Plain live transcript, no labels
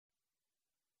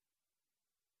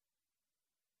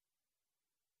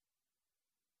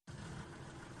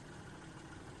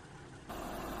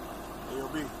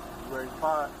ready to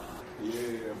pod?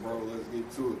 Yeah, bro, let's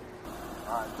get to it.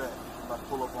 All right, bet. I'm about to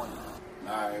pull up on you.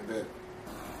 All right, bet.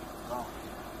 Go.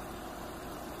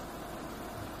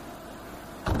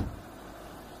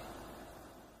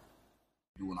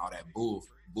 Doing all that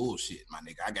bullshit, my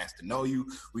nigga. I got to know you.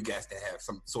 We got to have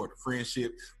some sort of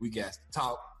friendship. We got to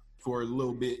talk for a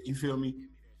little bit. You feel me?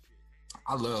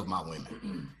 I love my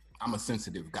women. I'm a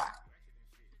sensitive guy.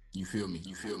 You feel me?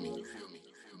 You feel me? You feel me?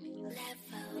 You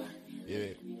feel me?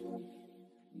 Yeah.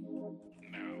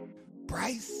 No.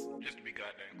 Bryce? Just to be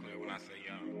goddamn clear, when I say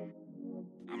young,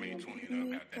 I mean 20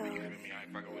 and up. Goddamn, you feel me? I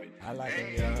ain't fucking with it. I like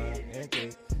them young and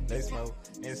thick. They smoke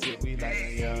and sip. We like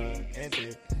them young and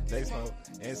thick. They smoke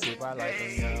and sip. I like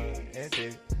them young and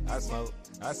thick. I smoke,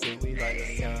 I sip. We like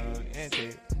them young and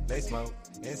thick. They smoke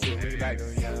and sip. We like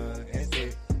them young and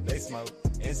thick. They smoke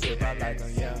and sip. I like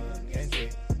them young and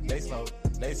thick. They smoke,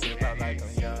 they sip. I like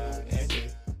them young and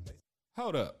thick.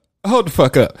 Hold up. Hold the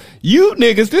fuck up. You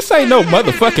niggas, this ain't no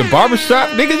motherfucking barbershop,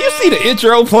 nigga. You see the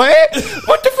intro playing?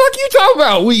 What the fuck you talking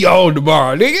about? We own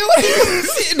tomorrow, nigga.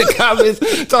 Sit in the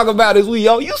comments talking about is we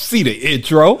own. You see the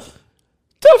intro.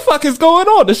 The fuck is going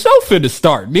on? The show finna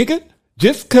start, nigga.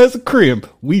 Just cause of Crim,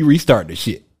 we restart the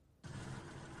shit.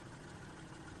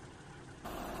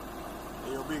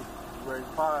 AOB, you ready to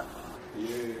pod? Yeah,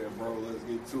 bro, let's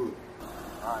get to it.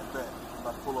 All right, bet. I'm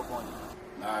about to pull up on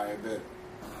you. All right, bet.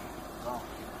 Go.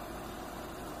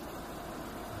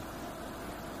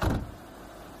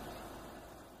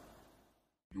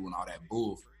 Doing all that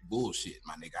bullshit,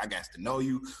 my nigga. I got to know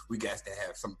you. We got to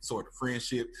have some sort of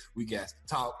friendship. We got to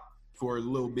talk for a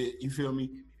little bit. You feel me?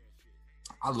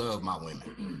 I love my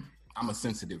women. I'm a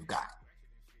sensitive guy.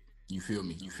 You feel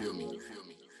me? You feel me? You feel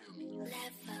me? You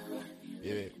feel me?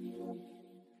 Yeah.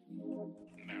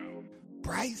 No.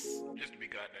 Bryce? Just to be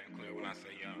goddamn clear, when I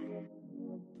say young,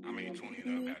 I mean 20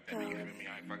 and up. Goddamn, you feel me?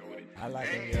 I ain't fucking with it. I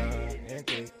like them young and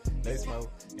thick. They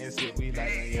smoke and sip. We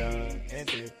like them young and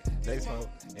thick. They smoke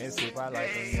and sip. I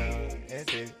like them young and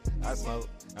thick. I smoke,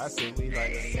 I sip. We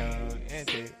like them young and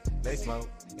thick. They smoke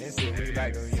and sip. We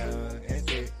like them young and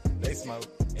thick. They smoke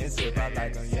and sip. I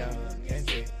like them young and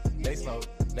thick. They smoke,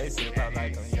 they sip. I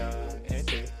like them young and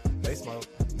thick. They smoke,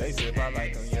 they sip. I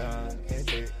like them young and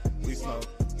thick. We smoke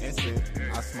and sip.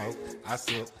 I smoke, I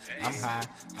sip. I'm high,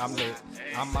 I'm lit.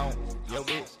 I'm on your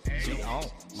bitch. She on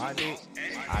my dick.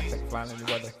 I take flying in the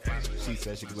weather. She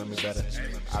said she could love me better.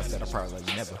 I said I probably love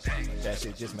you never. That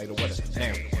shit just made her weather.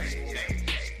 Damn.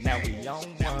 Now we on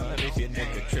one. If your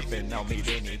nigga tripping on me,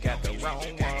 then he got the wrong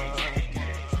one.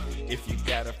 If you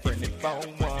got a friend, then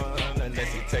phone one.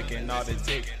 Unless you taking all the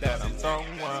dick that I'm throwing.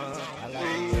 I like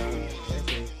them young and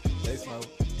thick. They smoke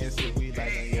and sip. We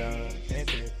like them young and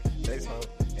thick. They smoke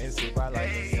and sip. I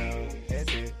like them young and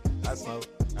thick. I smoke,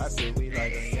 I sip. We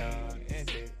like them young and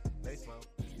thick. They smoke.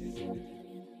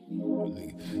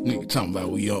 Nigga talking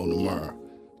about we own tomorrow.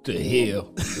 The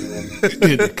hell.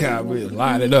 In the comments,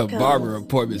 lining up barber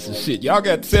appointments and shit. Y'all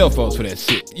got cell phones for that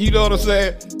shit. You know what I'm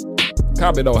saying?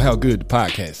 Comment on how good the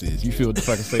podcast is. You feel what the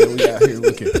fuck I'm saying? We out here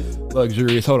looking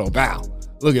luxurious. Hold on, bow.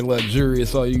 Looking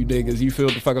luxurious on you niggas. You feel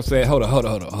what the fuck I'm saying? Hold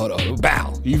on.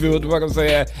 Bow. You feel what the fuck I'm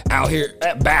saying? Out here,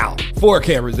 bow. 4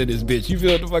 cameras in this bitch. You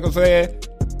feel what the fuck I'm saying?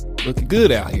 Looking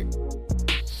good out here.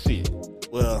 Shit.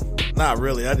 Well, not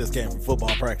really. I just came from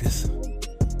football practice.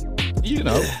 You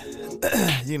know.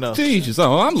 You know. Teach you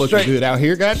something. I'm looking good out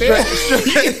here, goddamn.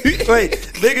 Wait,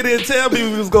 nigga didn't tell me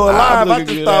we was going live. I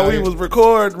just thought we was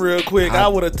recording real quick. I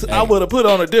would have put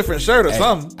on a different shirt or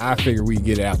something. I figured we'd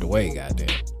get it out the way, goddamn.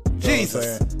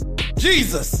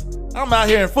 Jesus. I'm out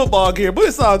here in football gear, but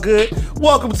it's all good.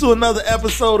 Welcome to another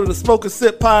episode of the Smoke and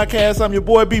Sip podcast. I'm your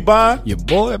boy B Bond. Your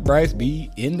boy Bryce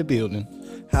B in the building.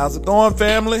 How's it going,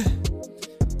 family?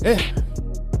 Yeah,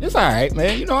 it's all right,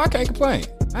 man. You know I can't complain.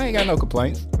 I ain't got no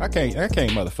complaints. I can't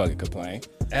motherfucking complain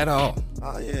at all.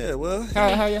 Oh yeah, well,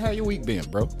 how your week been,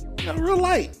 bro? Real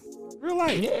light.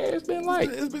 Yeah, it's been light.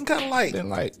 It's been kind of light. Been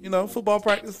light. You know, football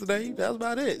practice today. That's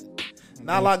about it.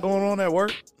 Not a lot going on at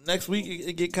work. Next week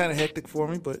it get kind of hectic for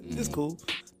me, but it's cool.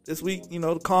 This week, you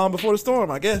know, the calm before the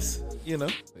storm, I guess. You know.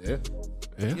 Yeah.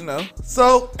 You know.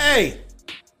 So, hey.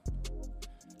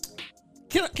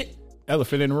 Can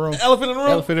Elephant in the room. Elephant in the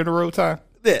room. Elephant in the room time.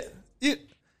 Yeah.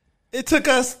 It took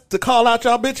us to call out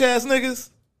y'all bitch ass niggas.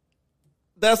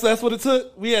 That's what it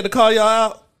took. We had to call y'all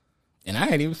out. And I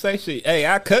ain't even say shit. Hey,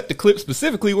 I cut the clip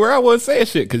specifically where I wasn't saying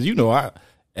shit because you know I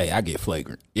get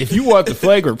flagrant. If you want the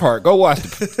flagrant part, go watch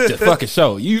the fucking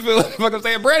show. You feel like I'm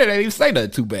saying? Brandon ain't even say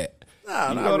nothing too bad. Nah,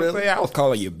 you not know what really. I'm saying? I was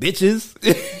calling you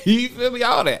bitches. You feel me?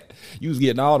 All that. You was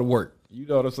getting all the work. You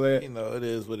know what I'm saying? You know, it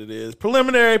is what it is.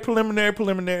 Preliminary.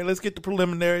 Let's get the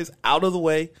preliminaries out of the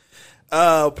way.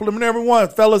 Preliminary number 1,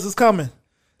 fellas is coming.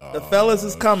 The fellas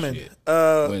is coming. Shit.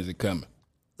 When is it coming?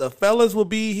 The fellas will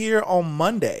be here on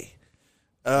Monday.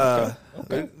 Okay.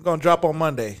 We're gonna drop on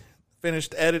Monday.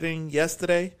 Finished editing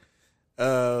yesterday.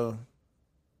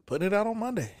 Putting it out on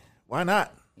Monday. Why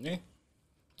not? Yeah.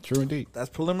 True indeed. That's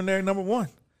preliminary number 1.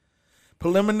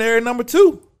 Preliminary number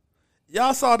 2.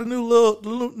 Y'all saw the new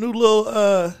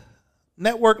little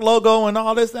network logo and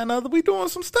all this, that, and other. We doing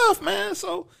some stuff, man.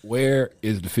 So Where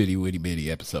is the Fitty Witty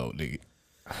Bitty episode, nigga?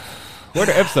 Where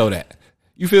the episode at?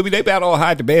 You feel me? They about all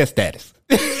high demand status.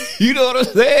 You know what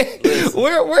I'm saying?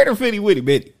 Where the Fitty Witty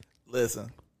Bitty?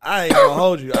 listen, I ain't gonna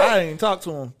hold you. I ain't talked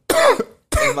to him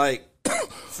and like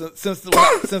since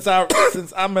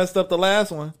I messed up the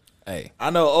last one. Hey, I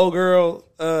know old girl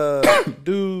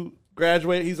dude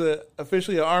graduated. He's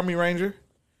officially an Army Ranger.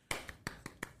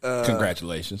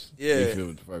 congratulations. Yeah, You feel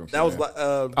what the fuck I'm that was saying?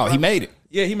 like oh, he made it.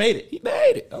 yeah, he made it. He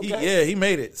made it. Okay. He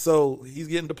made it. So he's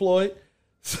getting deployed.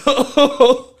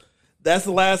 So that's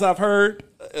the last I've heard.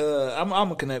 I'm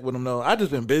gonna connect with him though. I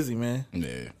just been busy, man.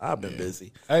 Yeah. I've been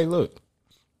busy. Hey, look.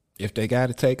 If they got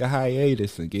to take a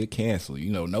hiatus and get canceled,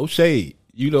 no shade.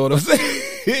 You know what I'm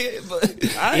saying? But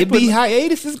it be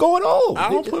hiatuses going on. I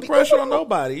don't put pressure on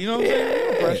nobody. You know what I'm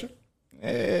saying? No pressure.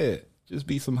 Yeah. Just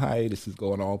be some hiatuses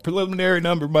going on. Preliminary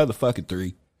number motherfucking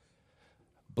 3.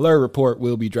 Blur Report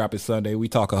will be dropping Sunday. We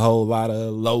talk a whole lot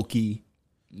of Loki.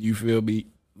 You feel me?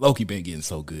 Loki been getting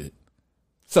so good.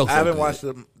 So I haven't good. watched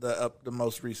the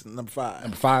most recent number 5.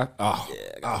 Number 5?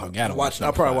 Oh, gotta watch.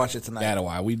 I'll probably watch it tonight. Gotta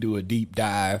watch. We do a deep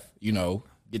dive.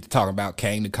 Get to talk about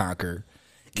Kang the Conqueror.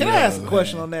 Can I ask a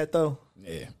question on that though?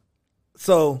 Yeah.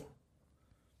 So,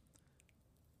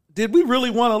 did we really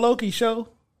want a Loki show?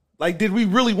 Like, did we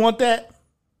really want that?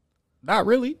 Not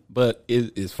really, but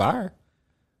it's fire.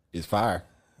 It's fire.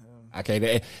 I can't.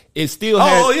 It still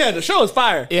has. Oh yeah, the show is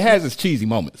fire. It has its cheesy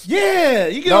moments. Yeah,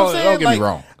 you get what I'm saying? Don't get me Like,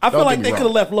 wrong. I feel Don't like get me they wrong. could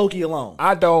have left Loki alone.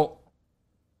 I don't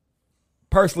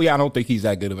think he's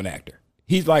that good of an actor.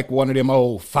 He's like one of them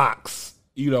old Fox,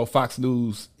 Fox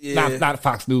News, Yeah. not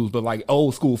Fox News, but like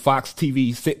old school Fox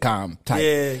TV sitcom type.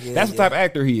 Yeah, That's the type of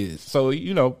actor he is. So,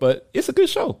 but it's a good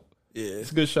show. Yeah,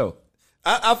 It's a good show.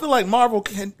 I feel like Marvel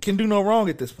can do no wrong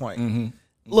at this point. Mm-hmm.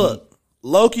 Look,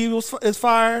 Loki is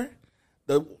fire.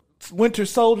 The Winter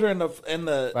Soldier and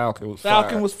the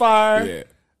Falcon was fire. Yeah.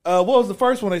 What was the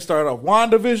first one they started off?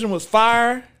 WandaVision was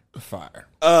fire. Fire.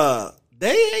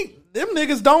 Them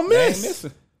niggas don't They ain't miss.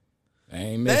 missing. They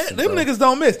ain't missing. Them bro. niggas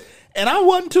don't miss. And I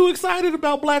wasn't too excited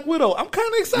about Black Widow. I'm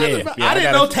kind of excited Yeah, about. yeah, I I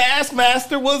didn't gotta- know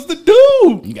Taskmaster was the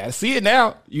dude. You got to see it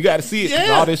now. You got to see it. 'Cause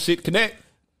Yeah. all this shit connect.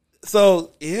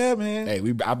 So yeah, man. Hey,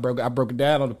 I broke it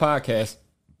down on the podcast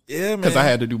Yeah, man. because I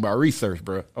had to do my research,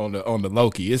 bro, on the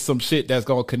Loki. It's some shit that's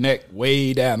gonna connect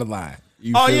way down the line.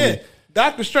 You Oh feel yeah, me?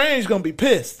 Doctor Strange gonna be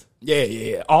pissed.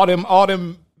 Yeah. All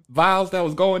them vials that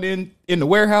was going in the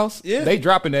warehouse. Yeah. They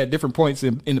dropping at different points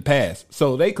in the past,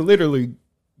 so they could literally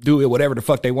do it whatever the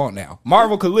fuck they want now.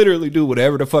 Marvel could literally do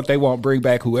whatever the fuck they want, bring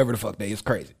back whoever the fuck they is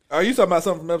crazy. Are you talking about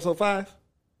something from episode 5?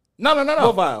 No.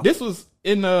 What vial? This was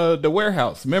in the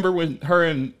warehouse. Remember when her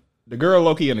and the girl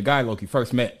Loki and the guy Loki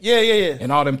first met? Yeah.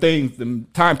 And all them things, them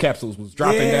time capsules was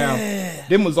dropping down.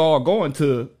 Them was all going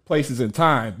to places in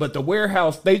time. But the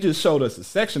warehouse, they just showed us a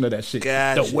section of that shit.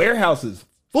 Gotcha. The warehouse is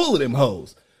full of them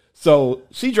hoes. So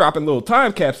she dropping little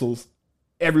time capsules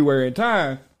everywhere in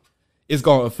time. It's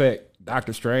going to affect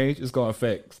Doctor Strange. It's going to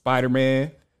affect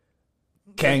Spider-Man.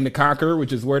 Kang the Conqueror,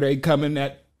 which is where they coming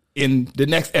at in the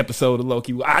next episode of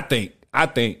Loki. I think.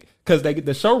 Because the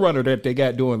showrunner that they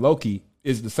got doing Loki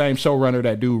is the same showrunner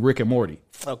that do Rick and Morty.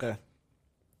 Okay.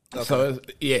 So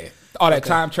all that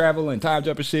time travel and time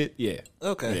jumping shit. Yeah.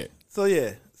 Okay.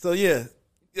 Yeah. So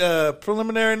yeah.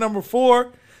 Preliminary number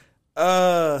 4.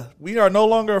 We are no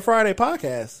longer a Friday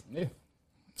podcast. Yeah.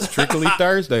 Strictly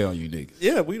Thursday on you niggas.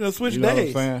 Yeah, we done switch You know what I'm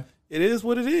days. saying? It is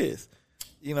what it is.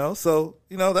 So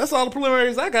that's all the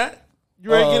preliminaries I got.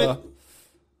 You ready to get it?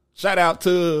 Shout out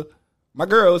to my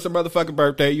girl. It's her motherfucking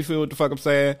birthday. You feel what the fuck I'm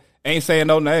saying? Ain't saying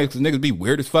no names because niggas be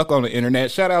weird as fuck on the internet.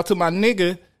 Shout out to my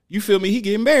nigga. You feel me? He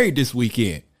getting married this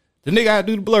weekend. The nigga I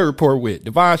do the Blur Report with,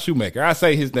 Devon Shoemaker. I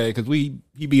say his name because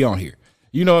he be on here.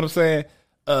 You know what I'm saying?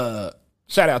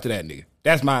 Shout out to that nigga.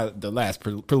 That's the last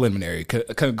preliminary.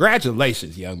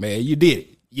 Congratulations, young man. You did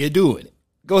it. You're doing it.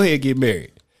 Go ahead and get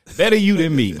married. Better you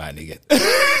than me, my nigga.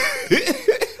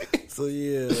 So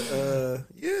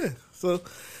yeah. So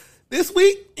this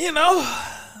week, a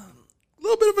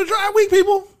little bit of a dry week,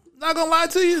 people. Not gonna lie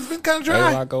to you, it's been kind of Ain't a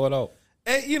dry. lot going on.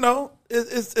 And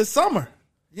it's summer.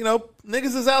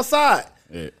 Niggas is outside.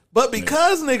 Yeah. But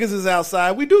because niggas is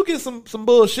outside, we do get some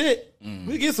bullshit.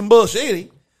 We get some bullshitty.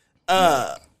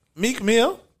 Meek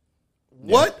Mill,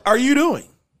 what are you doing?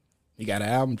 He got an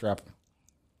album dropping.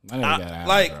 I know he got an album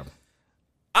Like, dropping.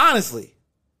 honestly,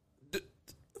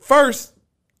 first,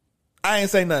 I ain't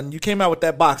say nothing. You came out with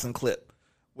that boxing clip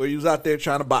where you was out there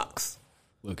trying to box.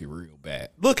 Looking real bad.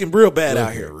 Looking real bad out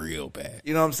Looking here. real bad.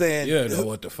 You know what I'm saying? You don't know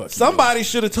what the fuck. Somebody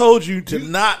should have told you to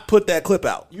not put that clip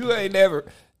out. You ain't never.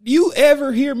 You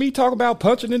ever hear me talk about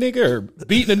punching a nigga or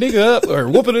beating a nigga up or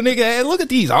whooping a nigga ass? Look at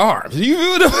these arms. You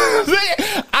know what I'm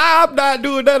saying? I'm not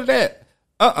doing none of that.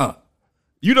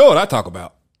 You know what I talk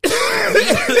about.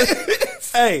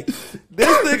 Hey, this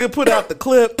nigga put out the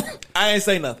clip. I ain't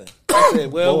say nothing. I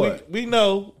said, well, we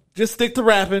know. Just stick to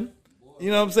rapping.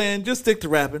 You know what I'm saying? Just stick to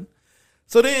rapping.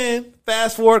 So then,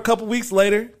 fast forward a couple weeks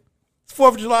later, it's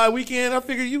 4th of July weekend. I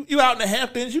figure you out in the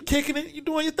Hamptons, you kicking it, you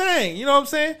doing your thing. You know what I'm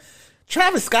saying?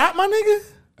 Travis Scott, my nigga.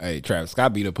 Hey, Travis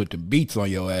Scott be to put the beats on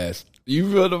your ass.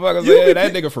 You feel the fuck I'm saying?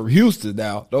 That nigga from Houston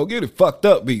now. Don't get it fucked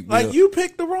up, beat. Like, you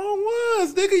picked the wrong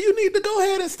ones, nigga. You need to go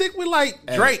ahead and stick with, like,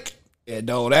 Drake. And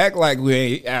don't act like we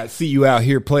ain't. I see you out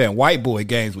here playing white boy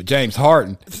games with James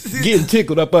Harden, getting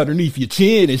tickled up underneath your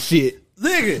chin and shit,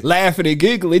 Nigga. laughing and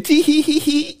giggling. Tee hee hee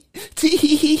hee. Tee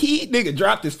hee hee hee. Nigga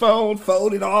dropped his phone,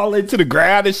 folded all into the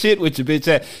ground and shit with your bitch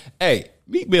ass. Hey,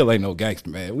 Meek Mill ain't no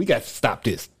gangster, man. We got to stop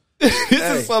this. This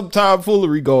is some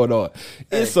tomfoolery going on.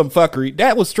 It's some fuckery.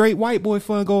 That was straight white boy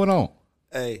fun going on.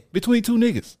 Hey. Between two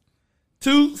niggas.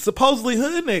 Two supposedly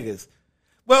hood niggas.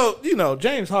 Well, you know,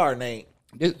 James Harden ain't.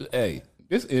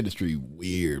 This industry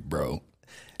weird, bro.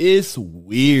 It's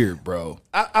weird, bro.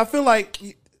 I feel like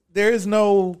there is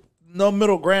no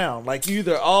middle ground. Like, you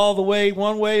either all the way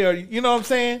one way or, you know what I'm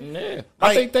saying? Yeah.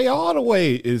 I think they all the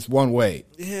way is one way.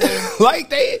 Yeah. Like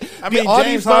they, I mean, all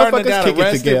James these Harden motherfuckers got kicking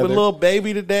arrested together. with Lil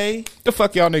Baby today. The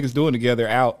fuck y'all niggas doing together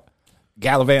out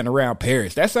gallivanting around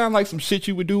Paris? That sounds like some shit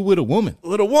you would do with a woman.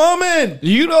 With a woman.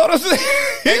 You know what I'm saying?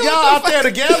 And y'all out there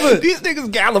together. These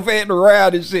niggas gallivanting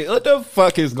around and shit. What the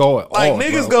fuck is going Like, on?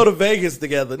 niggas bro? go to Vegas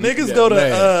together. Niggas Yeah, go to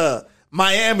man.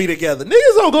 Miami together.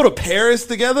 Niggas don't go to Paris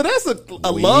together. That's a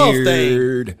love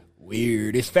thing.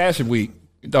 Weird. It's Fashion Week.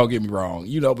 Don't get me wrong.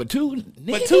 You know, but two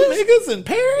niggas in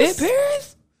Paris? In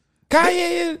Paris?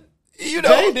 Kanye and, you know.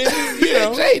 Jay did, you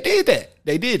know. Jay did that.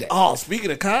 They did that. Oh, speaking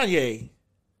of Kanye.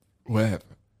 What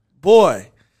happened? Boy.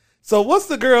 So what's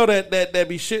the girl that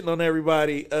be shitting on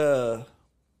everybody?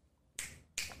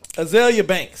 Azalea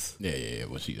Banks. Yeah.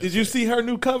 What she Did you see her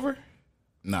new cover?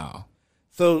 No.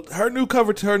 So her new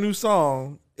cover to her new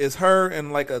song is her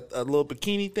in like a little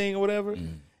bikini thing or whatever.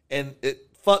 And it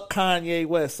fuck Kanye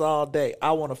West all day.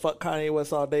 I want to fuck Kanye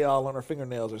West all day, all on her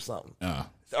fingernails or something.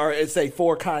 Or it say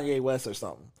for Kanye West or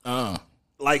something.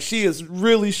 Like, she is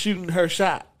really shooting her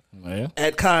shot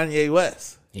at Kanye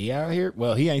West. He out here.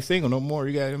 Well, he ain't single no more.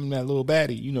 You got him that little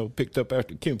baddie, you know, picked up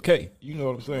after Kim K. You know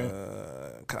what I'm saying?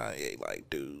 Kanye, like,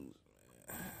 dude.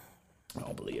 I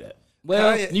don't believe that.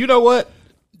 Well, Kanye- you know what?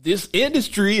 This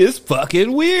industry is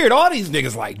fucking weird. All these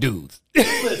niggas like dudes.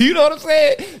 You know what I'm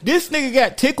saying? This nigga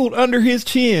got tickled under his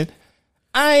chin.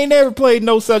 I ain't never played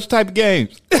no such type of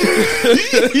games.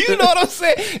 You know what I'm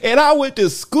saying? And I went to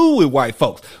school with white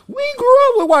folks. We grew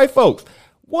up with white folks.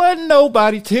 Wasn't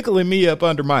nobody tickling me up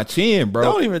under my chin, bro.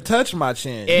 Don't even touch my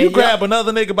chin. And You grab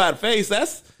another nigga by the face,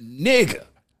 that's... Nigga.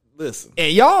 Listen.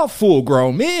 And y'all full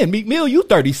grown men. Meek Mill, you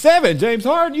 37. James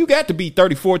Harden, you got to be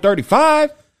 34,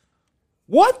 35.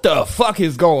 What the fuck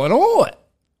is going on?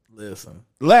 Listen.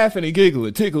 Laughing and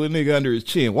giggling, tickling nigga under his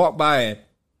chin. Walk by and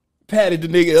patted the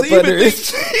nigga up under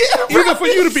his chin. Even for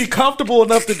you to be comfortable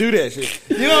enough to do that shit.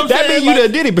 You know what I'm That saying? mean you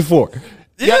done did it before.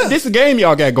 Yeah. This is a game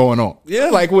y'all got going on. Yeah.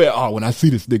 Like, well, when I see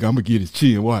this nigga, I'm going to get his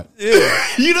chin. What? Yeah.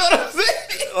 You know what I'm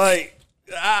saying? Like,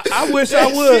 I wish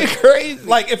That I would. shit crazy.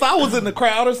 Like, if I was in the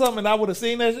crowd or something and I would have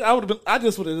seen that shit, I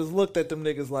just would have just looked at them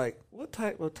niggas like, what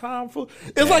type of tomfool?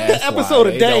 It's like the That's episode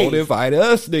why of they don't Dave. invite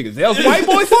us niggas. That was white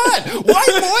boy fun. White boy fun.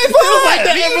 It was like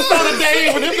that episode of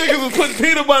Dave when them niggas was putting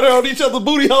peanut butter on each other's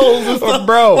booty holes and stuff.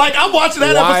 Bro. Like, I'm watching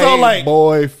that White episode like,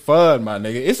 boy fun, my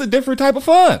nigga. It's a different type of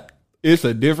fun. It's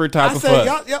a different type I of said,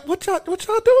 fun. y'all, what y'all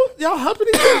do? Y'all humping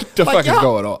each other? The Like, fuck is y'all-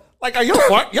 going on? Like, are y'all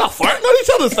farting on each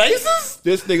other's faces?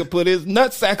 This nigga put his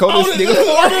nutsack on On this his nigga's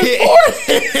forehead.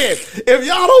 forehead. If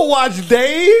y'all don't watch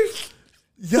Dave,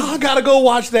 y'all gotta go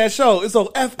watch that show. It's on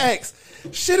FX.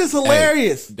 Shit is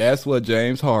hilarious. That's what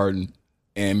James Harden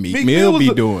and Meek Meek Mill was be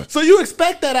a- doing. So you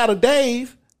expect that out of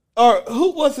Dave? Or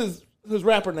who was his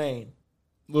rapper name?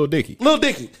 Lil Dicky. Lil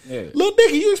Dicky. Yeah. Lil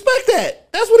Dicky, you expect that.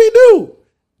 That's what he do.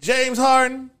 James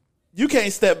Harden, you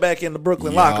can't step back in the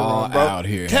Brooklyn locker Y'all room, bro. out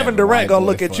here Kevin having Durant white gonna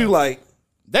boy look at fun. you like,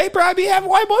 They probably be having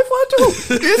white boy fun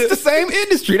too. It's the same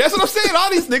industry. That's what I'm saying. All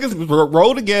these niggas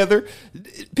roll together.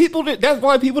 That's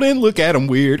why people didn't look at them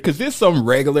weird, because this some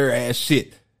regular ass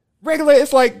shit. Regular.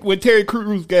 It's like when Terry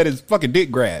Crews got his fucking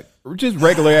dick grabbed. Just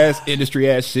regular ass industry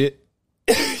ass shit.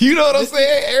 You know what I'm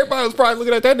saying? Everybody was probably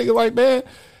looking at that nigga like, man,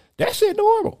 that shit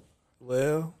normal.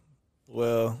 Well,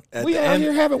 We out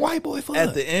here having white boy fun.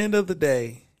 at the end of the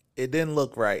day, it didn't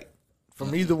look right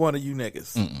from either one of you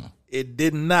niggas. It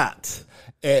did not.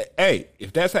 Hey,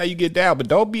 if that's how you get down, but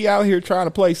don't be out here trying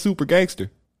to play super gangster.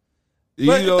 You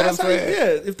But know if what I'm that's how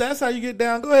saying? if that's how you get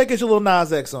down, go ahead and get your little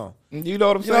Nas X on. You know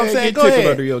what I'm You know what I'm saying? saying? Get Go chicken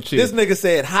ahead. under your chin. This nigga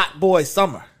said hot boy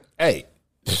summer. Hey,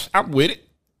 I'm with it.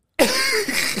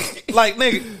 Like,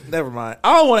 nigga, never mind.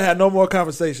 I don't want to have no more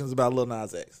conversations about Lil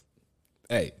Nas X.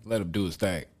 Hey, let him do his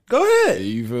thing. Go ahead.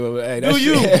 You feel me? Hey, Do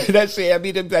you? That shit, I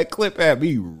mean, that clip had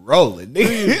me rolling,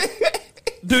 nigga.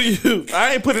 Do you?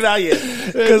 I ain't put it out yet.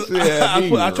 Because Yeah,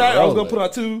 I tried. I was going to rolling. put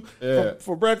out 2 Yeah.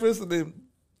 for breakfast and then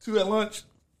 2 at lunch.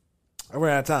 I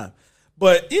ran out of time.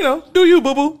 But, do you,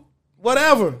 boo-boo?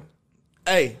 Whatever.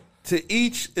 Hey, to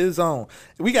each his own.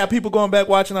 We got people going back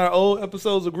watching our old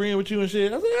episodes agreeing with you and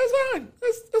shit. I said, that's fine.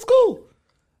 That's cool.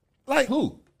 Like,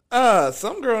 Who?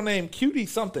 some girl named Cutie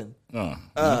something.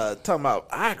 Talking about,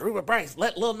 I agree with Bryce.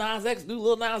 Let Lil Nas X do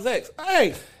Lil Nas X.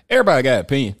 Hey, Everybody got an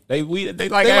opinion. They like They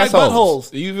like assholes.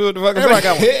 buttholes. You feel what the fuck I'm Everybody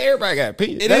saying? got one. Everybody got an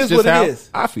opinion. It That's is just what it how is.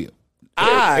 I feel.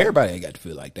 Everybody ain't got to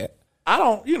feel like that. I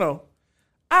don't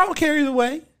care either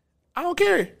way. I don't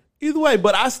care either way.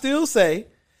 But I still say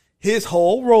his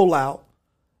whole rollout,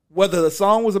 whether the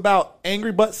song was about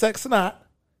angry butt sex or not,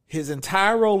 his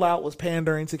entire rollout was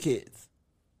pandering to kids.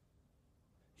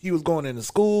 He was going into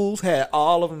schools, had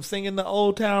all of them singing the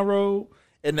Old Town Road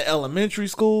in the elementary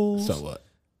schools. So what?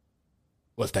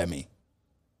 What's that mean?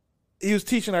 He was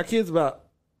teaching our kids about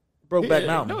Brokeback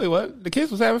Mountain. No, he wasn't. The kids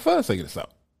was having fun singing the song.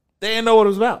 They didn't know what it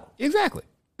was about. Exactly.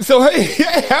 So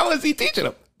how is he teaching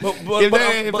them? But If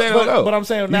they don't know. I'm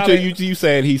saying now you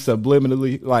said he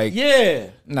subliminally like yeah.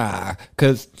 nah,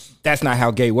 because that's not how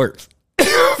gay works.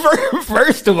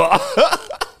 First of all,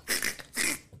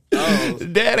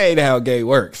 that ain't how gay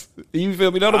works. You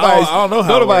feel me? I don't know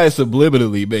how it nobody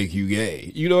subliminally make you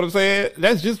gay. You know what I'm saying?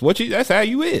 That's just that's how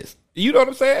you is. You know what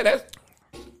I'm saying?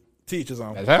 Teachers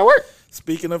on. That's how it works.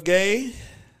 Speaking of gay,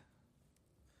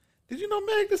 did you know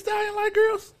Meg Thee Stallion like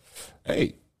girls?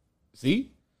 Hey,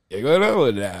 see? You know,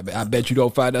 I bet you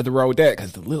don't find nothing wrong with that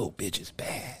because the little bitch is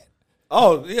bad.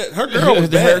 Oh yeah, her girl was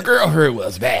bad. Her girl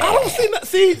was bad. I don't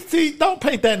see. Don't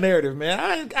paint that narrative, man.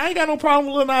 I ain't got no problem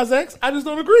with Lil Nas X. I just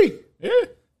don't agree. Yeah.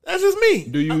 That's just me.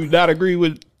 Do you not agree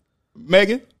with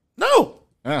Megan? No,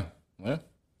 Well,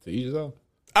 to each his own.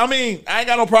 I mean I ain't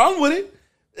got no problem with it.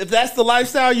 If that's the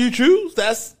lifestyle you choose,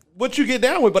 that's what you get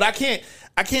down with. But I can't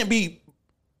be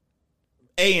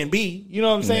A and B. You know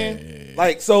what I'm saying?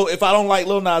 Like, so if I don't like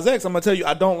Lil Nas X, I'm gonna tell you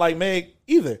I don't like Meg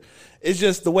either. It's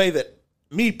just the way that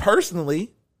me personally,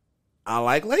 I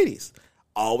like ladies.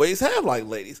 Always have liked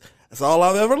ladies. That's all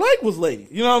I've ever liked was ladies.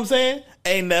 You know what I'm saying?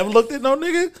 Ain't never looked at no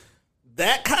nigga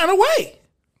that kind of way.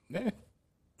 Yeah.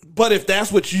 But if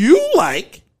that's what you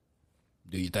like,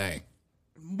 Do you think?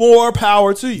 more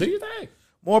power to Do you. you think?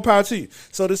 More power to you.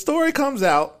 So the story comes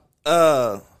out.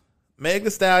 Meg Thee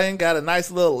Stallion got a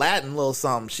nice little Latin little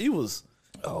something. She was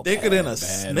thicker than a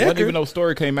Wasn't snicker. even no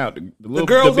story came out. The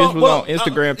girl bitch was on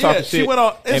Instagram talking yeah, shit. she went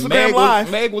on and Instagram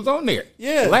Live. Meg was on there.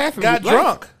 Yeah, laughing. got laughing.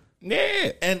 drunk.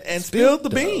 Yeah, and spilled the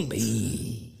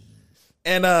beans.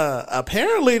 And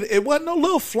apparently it wasn't no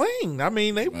little fling. I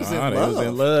mean, they was in They love. was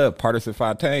in love. Partisan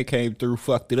Fontaine came through,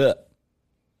 fucked it up.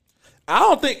 I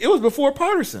don't think it was before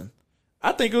Partisan.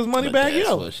 I think it was Moneybag That's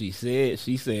Yo. what she said.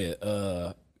 She said,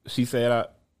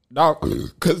 no,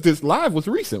 because this live was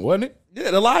recent, wasn't it?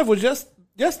 Yeah, the live was just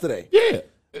yesterday. Yeah.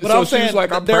 But So I'm she was saying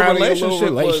like, I'm their proud of your relationship,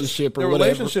 little relationship or their whatever.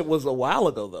 relationship was a while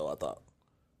ago, though, I thought.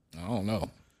 I don't know.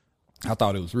 I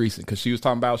thought it was recent because she was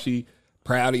talking about she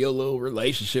proud of your little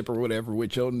relationship or whatever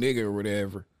with your nigga or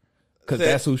whatever. Because That-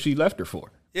 that's who she left her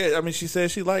for. Yeah, I mean, she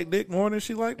said she liked dick more than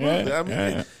she liked money. Yeah, I mean,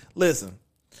 yeah. listen,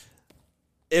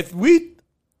 if we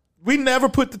never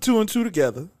put the 2 and 2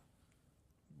 together,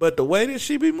 but the way that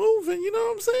she be moving, you know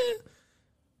what I'm saying?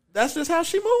 That's just how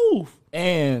she move.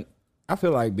 And I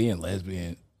feel like being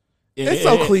lesbian. It's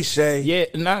so cliche. Yeah,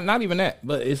 not even that,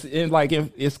 but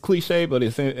it's cliche, but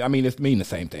it's mean the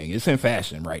same thing. It's in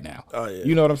fashion right now. Oh, yeah.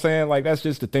 You know what I'm saying? Like that's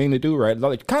just the thing to do, right?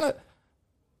 Like kind of,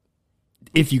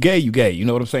 if you gay, you gay. You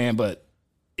know what I'm saying? But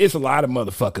it's a lot of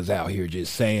motherfuckers out here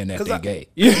just saying that they're gay.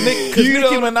 Because You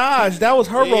Nicki know? Minaj, that was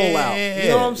her rollout. You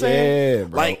know what I'm saying? Yeah,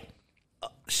 bro. Like,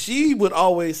 she would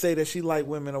always say that she liked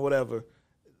women or whatever.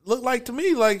 Looked like to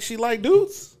me like she liked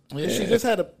dudes. Yeah. She just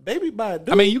had a baby by a dude.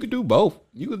 I mean, you could do both.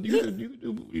 You could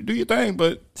do your thing,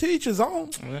 but to each his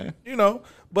own. yeah. You know,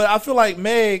 but I feel like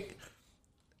Meg,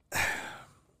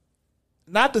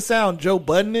 not to sound Joe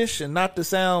Buddenish and not to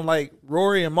sound like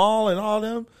Rory and Mal and all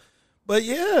them, but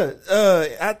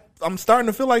yeah, I'm starting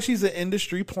to feel like she's an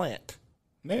industry plant.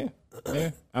 Yeah.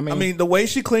 I I mean, the way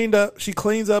she cleans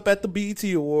up at the BET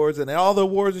Awards and all the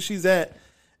awards that she's at,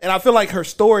 and I feel like her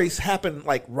stories happen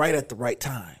like right at the right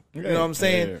time. You know what I'm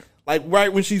saying? Yeah. Like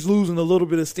right when she's losing a little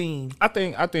bit of steam. I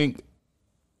think I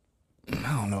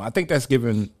don't know. I think that's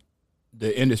giving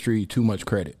the industry too much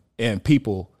credit and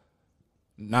people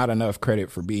not enough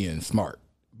credit for being smart,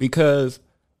 because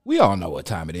we all know what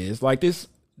time it is. Like this,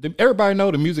 everybody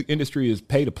know the music industry is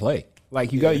pay to play.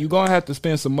 Like you're gonna have to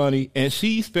spend some money, and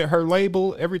she spent her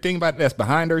label, everything that's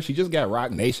behind her. She just got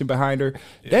Rock Nation behind her.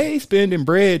 Yeah. They spending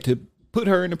bread to put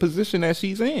her in the position that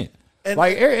she's in.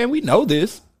 And we know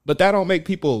this, but that don't make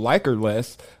people like her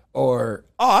less. Or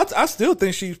I still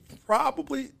think she's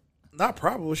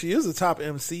she is a top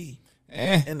MC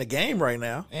in the game right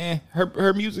now.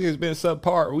 Her music has been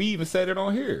subpar. We even said it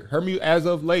on here. As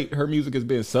of late, her music has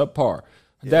been subpar.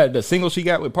 Yeah. The single she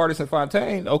got with Partisan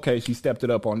Fontaine, okay, she stepped it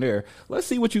up on there. Let's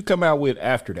see what you come out with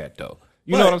after that, though.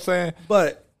 You know what I'm saying?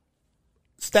 But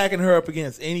stacking her up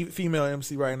against any female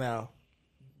MC right now,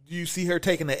 do you see her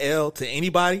taking the L to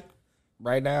anybody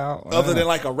right now, other than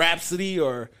like a Rhapsody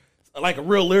or like a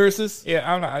real lyricist? Yeah,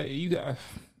 I don't know.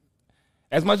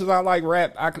 As much as I like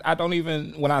rap, I don't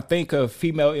even, when I think of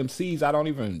female MCs, I don't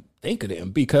even think of them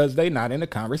because they not in the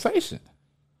conversation.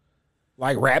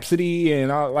 Like Rhapsody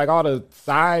and all the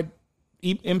side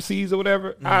MCs or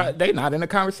whatever, they not in the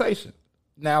conversation.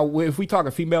 Now, if we talk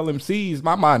of female MCs,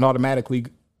 my mind automatically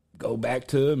go back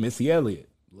to Missy Elliott,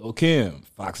 Lil' Kim,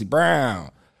 Foxy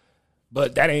Brown.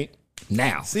 But that ain't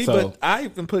now. See, but I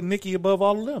even put Nicki above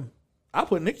all of them. I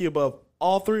put Nicki above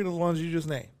all three of the ones you just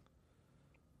named.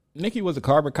 Nicki was a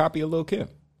carbon copy of Lil' Kim.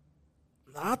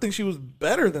 I think she was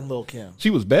better than Lil' Kim. She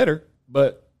was better,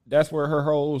 but that's where her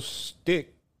whole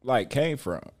stick came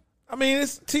from. I mean,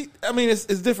 it's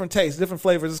different tastes, different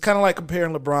flavors. It's kind of like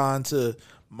comparing LeBron to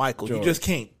Michael. Jordan. You just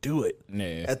can't do it.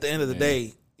 Yeah. At the end of the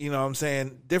day, you know what I'm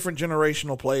saying? Different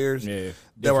generational players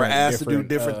that were asked to do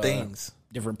different things.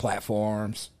 Different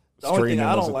platforms. The only thing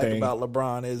I don't like about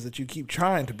LeBron is that you keep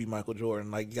trying to be Michael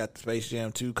Jordan. Like, you got the Space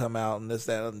Jam 2 come out and this,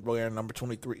 that, and wearing number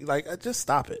 23. Like, just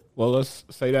stop it. Well, let's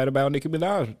say that about Nicki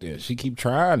Minaj then. She keep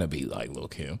trying to be like Lil'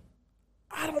 Kim.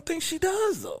 I don't think she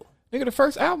does, though. Nigga, the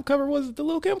first album cover was the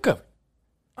Lil' Kim cover.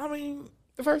 I mean,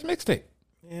 the first mixtape.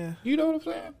 Yeah. You know what I'm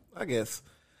saying? I guess.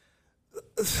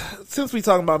 Since we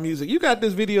talking about music, you got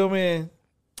this video, man.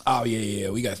 Oh,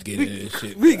 yeah. We got to get into this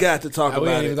shit. We got to talk about it.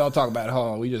 We ain't even going to talk about it.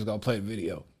 Hold on. We just going to play the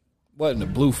video. What in the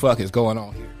blue fuck is going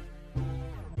on here?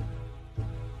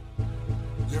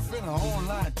 You're finna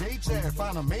online date chat,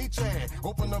 find a mate chat,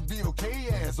 open up BOK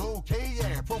ass, okay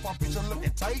yeah, profile picture looking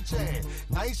tight chat,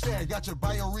 nice chat, got your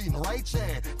bio reading right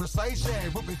chat, precise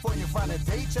chat, but before you find a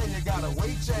date chat, you gotta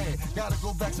wait chat, gotta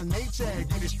go vaccinate chat,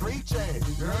 get it straight chat,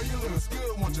 girl you look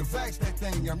good, want you vax that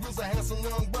thing up, you's a handsome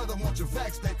young brother, want you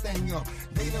vax that thing up,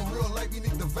 dating real life, you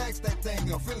need to vax that thing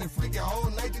up, feeling freaky all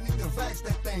night, you need to vax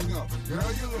that thing up,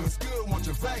 girl you look good, want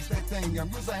you vax that thing up,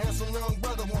 you's a handsome young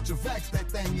brother, want you vax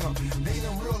that thing up,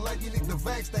 dating real life, you need to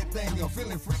vax that thing up.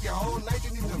 Feeling freaky all night, you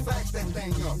need to vax that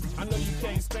thing up. I know you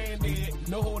can't stand it,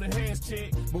 no holding hands,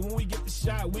 chick. But when we get the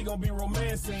shot, we gon' be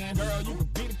romancing. Girl, you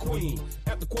could be the queen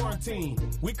after quarantine.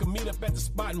 We could meet up at the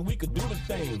spot and we could do the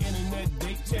thing. Internet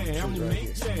date chat, I'm your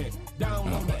mate chat.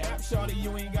 Download the app, shorty,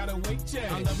 you ain't gotta wait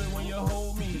chat. I love it when you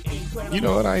hold me. You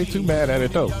know what? I ain't too mad at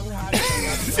it though.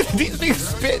 These niggas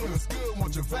spit.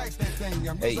 Want you vax that thing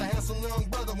up. You're a handsome young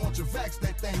brother, want you vax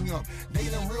that thing up.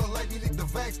 Dating real life, you need to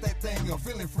vax that thing up.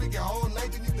 Feeling freaky all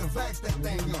night, you need to vax that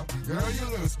thing up. Girl, you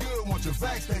look good, want you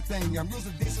vax that thing up. You're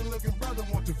a decent looking brother,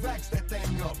 want you vax that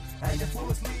thing up. And you full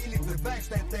of sleep, you need to vax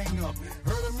that thing up.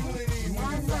 Herd immunity,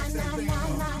 when you vax that thing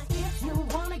up. If you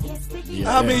wanna get sticky,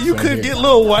 Yeah, I mean, you could get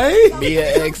Lil Wayne.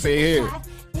 Mia X in here.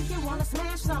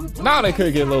 No, they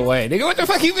could get Lil Wayne. Nigga, what the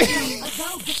fuck you mean?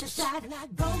 Go get the shot,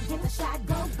 go get the shot,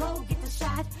 go get the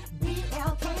shot.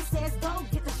 BLK says go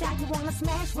get the shot. You wanna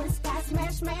smash with Scott,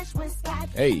 smash with Scott.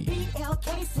 Hey.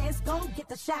 BLK says go get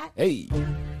the shot. Hey.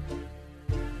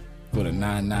 For the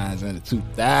 99s and the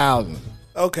 2000s.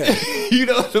 Okay. You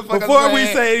know what the fuck Before I'm we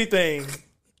saying? say anything,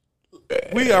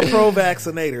 we are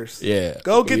pro-vaccinators. Yeah.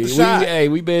 Go get the shot. Hey,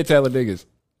 we been telling niggas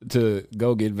to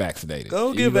go get vaccinated. Go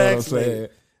You get know what I'm vaccinated. saying?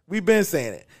 We've been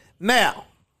saying it. Now,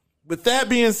 with that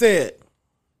being said,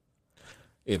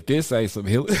 if this ain't some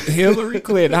Hillary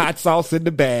Clinton hot sauce in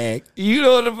the bag, you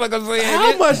know what the fuck I'm saying?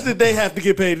 How much did they have to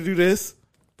get paid to do this?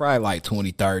 Probably like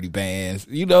 20, 30 bands.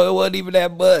 You know, it wasn't even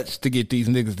that much to get these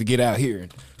niggas to get out here.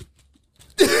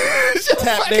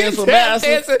 Tap dance with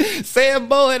Master.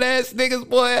 Sambo and ass niggas,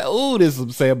 boy. Ooh, this is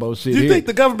some Sambo shit. Do you think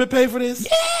the government paid for this?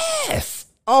 Yes.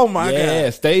 Oh my God.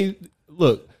 Yes. They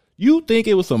look. You think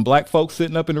it was some black folks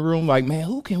sitting up in the room like, man,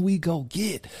 who can we go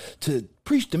get to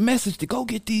preach the message to go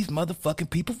get these motherfucking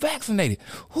people vaccinated?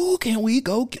 Who can we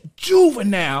go get?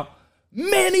 Juvenile,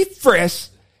 Manny Fresh,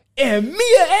 and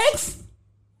Mia X?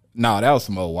 No, that was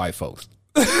some old white folks.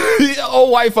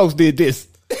 Old white folks did this.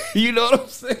 You know what I'm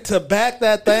saying? To back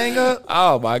that thing up?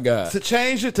 Oh, my God. To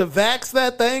change it to vax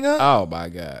that thing up? Oh, my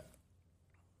God.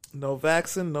 No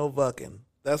vaccine, no vucking.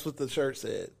 That's what the church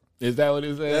said. Is that what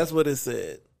it said? That's what it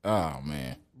said. Oh,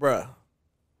 man. Bruh.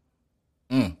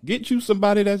 Get you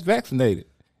somebody that's vaccinated.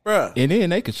 Bruh. And then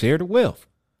they could share the wealth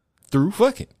through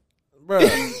fucking.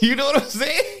 Bruh. You know what I'm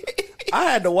saying? I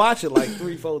had to watch it like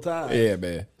 3-4 times. Yeah,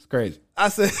 man. It's crazy. I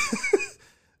said,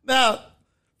 now,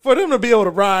 for them to be able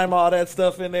to rhyme all that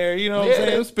stuff in there, you know what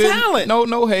I'm saying? Talent.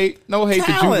 No hate. No hate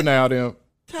to Juvenile them.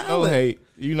 Talent. No hate.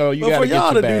 You know, you but got for to get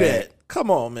y'all your to bag. do that,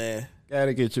 come on, man.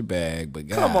 Gotta get your bag, but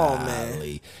Come on,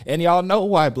 man. And y'all know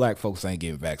why black folks ain't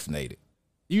getting vaccinated.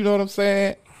 You know what I'm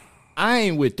saying? I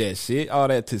ain't with that shit. All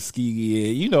that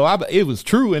Tuskegee. You know, it was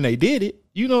true and they did it.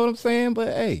 You know what I'm saying? But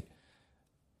hey,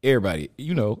 everybody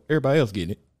else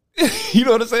getting it. You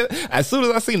know what I'm saying? As soon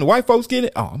as I seen the white folks getting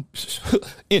it, I'm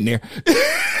in there.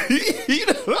 You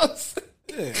know what I'm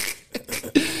saying?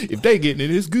 If they getting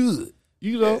it, it's good.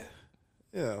 You know?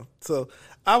 Yeah. So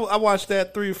I watched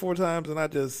that 3 or 4 times and I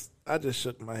just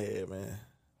shook my head, man.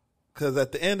 Because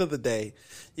at the end of the day,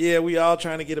 yeah, we all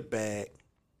trying to get a bag.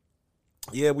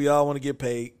 Yeah, we all want to get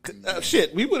paid.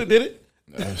 Shit, we would have did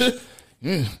it.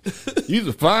 You's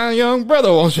a fine young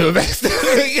brother, won't you? I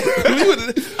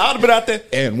would have been out there.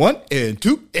 And 1 and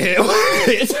 2 and 1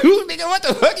 and 2. Nigga, what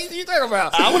the fuck is you talking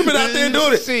about? I would have been out there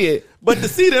doing it. Shit. But to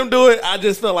see them do it, I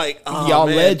just felt like, oh, y'all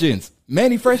man. legends.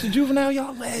 Manny Fresh and Juvenile,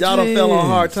 y'all legends. Y'all done fell on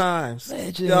hard times.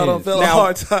 Legends. Y'all done fell on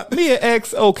hard times. Mia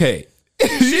X, okay.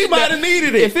 She might have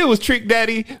needed it. If it was Trick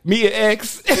Daddy, Mia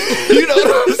X, you know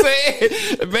what I'm saying?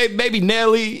 Maybe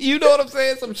Nelly, you know what I'm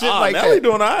saying? Some shit like Nelly that.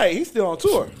 doing all right. He's still on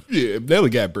tour. Yeah, Nelly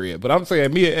got bread. But I'm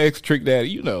saying Mia X, Trick Daddy,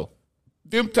 you know.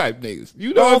 Them type niggas.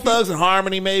 You know. Bone Thugs and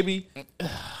Harmony, maybe.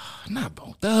 Not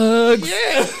Bone Thugs.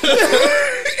 Yeah.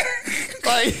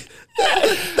 Like,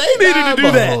 they needed to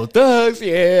do that. Bone Thugs,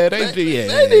 yeah. They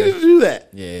needed to do that.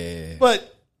 Yeah.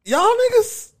 But y'all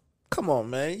niggas, come on,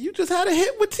 man. You just had a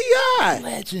hit with T.I.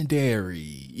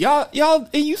 Legendary. Y'all,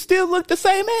 and you still look the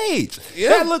same age.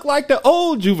 Yeah. That look like the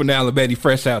old Juvenile and Betty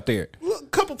Fresh out there.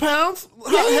 Look, couple pounds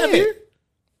Yeah. heavier.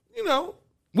 You know.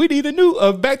 We need a new,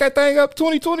 back that thing up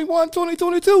 2021,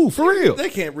 2022, for real. They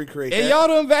can't recreate And that. y'all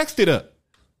done vaxxed it up.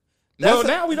 That's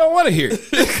Now we don't want to hear it.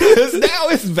 Because now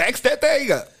it's vax that thing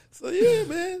up. So, yeah,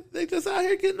 man. They just out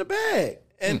here getting the bag.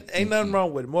 And ain't nothing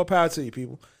wrong with it. More power to you,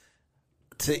 people.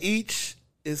 To each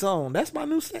his own. That's my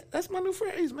new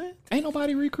phrase, man. Ain't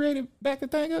nobody recreated back the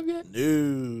thing up yet?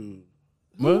 No.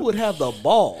 Well, Who would have the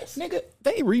balls? Nigga,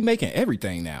 they remaking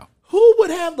everything now. Who would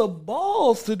have the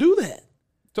balls to do that?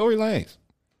 Tory Lanez.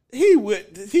 He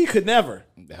could never.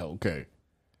 Okay.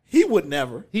 He would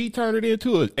never. He turned it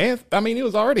into it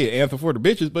was already an anthem for the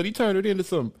bitches, but he turned it into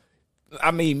some,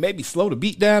 maybe slow the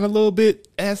beat down a little bit,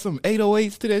 add some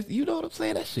 808s to that. You know what I'm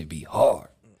saying? That shit be hard.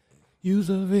 Use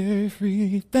a very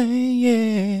free thing,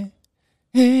 yeah.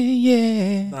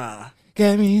 Yeah. Nah.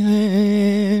 Got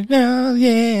me, oh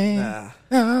yeah. Nah.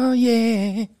 Oh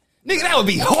yeah. Nigga, that would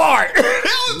be hard.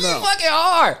 That would be fucking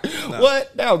hard. No.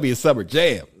 What? That would be a summer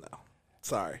jam. No.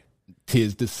 Sorry.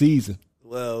 'Tis the season.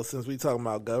 Well, since we talking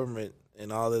about government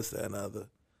and all this and other,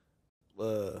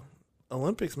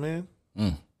 Olympics, man,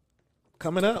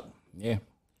 coming up. Yeah.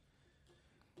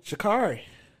 Sha'Carri.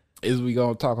 Is we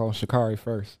gonna talk on Sha'Carri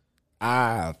first?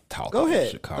 I'll talk Go on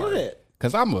ahead. Sha'Carri. Go ahead.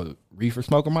 Because I'm a reefer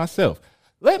smoker myself.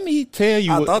 Let me tell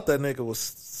you I thought that nigga was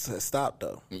stopped,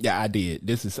 though. Yeah, I did.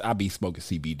 I be smoking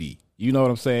CBD. You know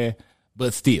what I'm saying?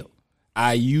 But still,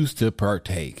 I used to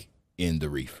partake in the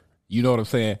reefer. You know what I'm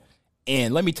saying?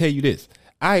 And let me tell you this.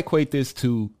 I equate this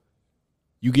to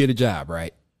you get a job,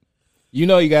 right? You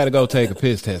know you got to go take a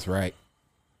piss test, right?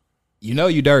 You know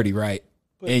you dirty, right?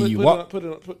 Put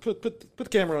the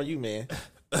camera on you, man.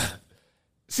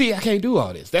 See, I can't do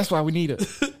all this. That's why we need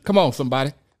come on,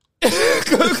 somebody.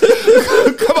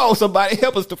 Come on, somebody.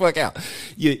 Help us the fuck out.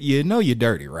 You know you're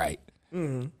dirty, right?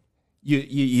 Mm-hmm.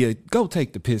 You go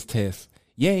take the piss test.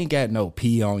 you ain't got no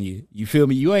pee on you. You feel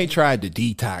me? You ain't tried to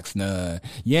detox none.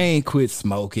 You ain't quit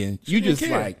smoking. You just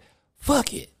like,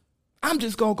 fuck it. I'm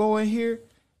just going to go in here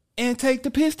and take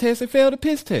the piss test and fail the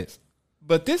piss test.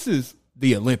 But this is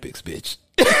the Olympics, bitch.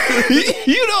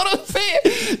 You know what I'm saying?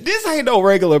 This ain't no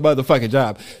regular motherfucking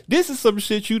job. This is some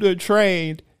shit you done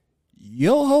trained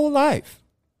your whole life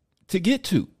to get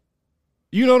to.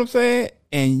 You know what I'm saying?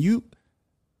 And you,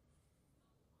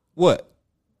 what?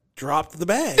 Dropped the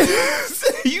bag.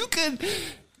 You could,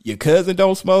 your cousin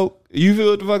don't smoke. You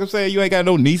feel what the fuck I'm saying? You ain't got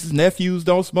no nieces, nephews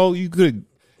don't smoke. You could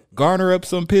garner up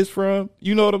some piss from.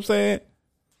 You know what I'm saying?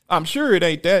 I'm sure it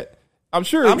ain't that. I'm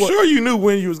sure you knew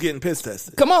when you was getting piss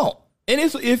tested. Come on. And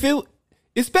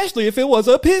especially if it was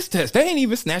a piss test, they ain't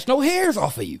even snatched no hairs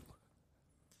off of you.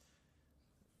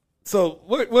 So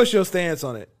what's your stance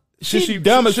on it? She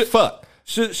dumb as fuck.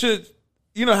 Should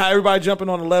you know how everybody jumping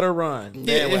on the let her run?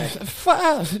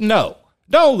 No.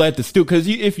 Don't let the stupid, because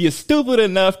if you're stupid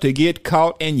enough to get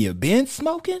caught and you've been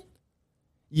smoking,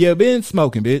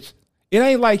 bitch. It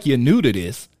ain't like you're new to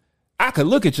this. I could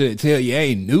look at you and tell you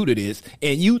ain't new to this,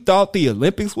 and you thought the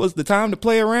Olympics was the time to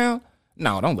play around?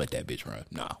 No, don't let that bitch run.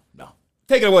 No.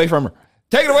 Take it away from her.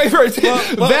 Take it away from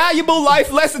her. Valuable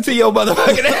life lesson to your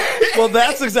motherfucking ass. Well,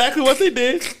 that's exactly what they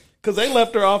did, because they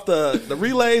left her off the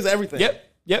relays, everything.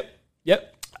 Yep.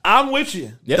 I'm with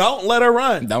you. Yep. Don't let her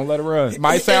run. Don't let her run.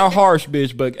 Might sound harsh,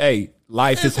 bitch, but hey,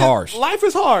 life is harsh. Life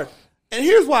is hard. And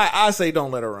here's why I say don't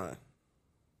let her run.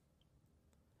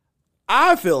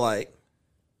 I feel like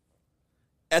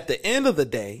at the end of the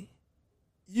day,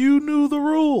 you knew the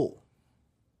rule.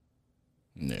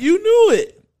 Yeah. You knew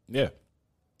it. Yeah.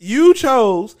 You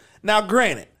chose. Now,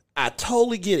 granted, I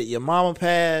totally get it. Your mama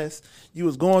passed. You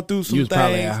was going through some things. You was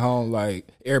probably at home, like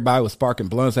everybody was sparking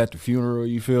blunts at the funeral.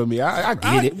 You feel me? I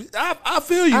get it. I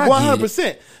feel you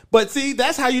 100%. But see,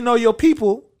 that's how you know your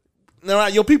people.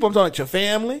 Not your people. I'm talking about your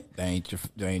family. They ain't your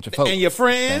folks. And your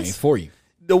friends. They ain't for you.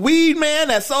 The weed man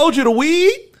that sold you the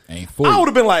weed. Ain't for you. I would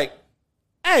have been like,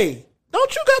 hey,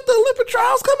 don't you got the Olympic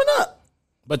trials coming up?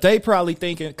 But they probably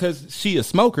thinking, because she a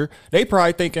smoker, they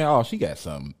probably thinking, oh, she got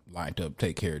something lined up to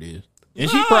take care of this. And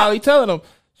she probably telling them,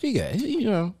 she got, you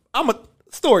know.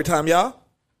 Story time, y'all.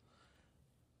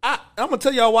 I'm going to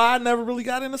tell y'all why I never really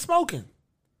got into smoking.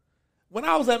 When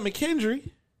I was at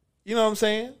McKendree, you know what I'm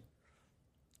saying?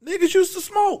 Niggas used to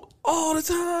smoke all the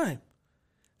time.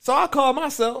 So I called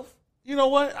myself, you know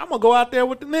what? I'm going to go out there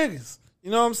with the niggas.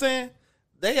 You know what I'm saying?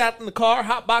 They out in the car,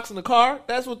 hot box in the car.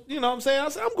 That's what, you know what I'm saying? I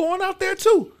said, I'm going out there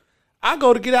too. I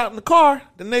go to get out in the car.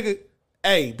 The nigga,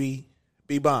 hey, B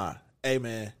Bond. Hey,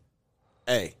 man.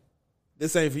 Hey,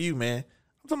 this ain't for you, man.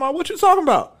 I'm talking about, what you talking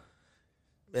about?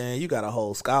 Man, you got a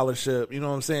whole scholarship. You know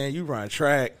what I'm saying? You run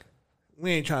track.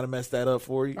 We ain't trying to mess that up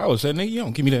for you. I was saying, nigga, you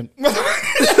don't give me that. You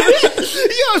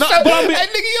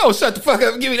don't shut the fuck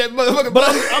up and give me that motherfucker.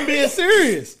 But I'm being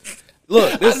serious.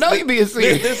 Look, I know you being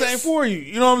serious. This ain't for you.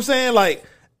 You know what I'm saying? Like,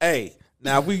 hey,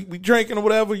 now if we drinking or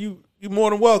whatever, you more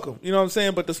than welcome. You know what I'm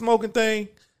saying? But the smoking thing,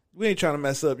 we ain't trying to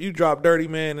mess up. You drop dirty,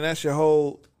 man, and that's your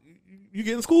whole, you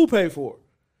getting school paid for.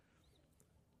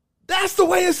 That's the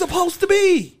way it's supposed to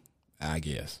be. I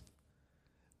guess.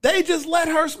 They just let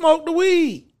her smoke the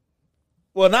weed.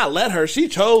 Well, not let her. She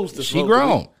chose to smoke. She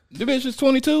grown. The bitch is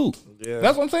 22. Yeah.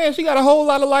 That's what I'm saying. She got a whole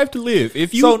lot of life to live.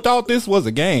 If you thought this was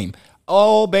a game,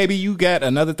 oh, baby, you got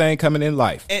another thing coming in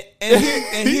life. And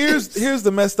here's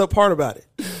the messed up part about it.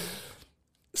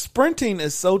 Sprinting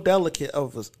is so delicate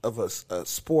of a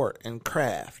sport and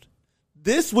craft.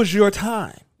 This was your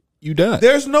time. You done.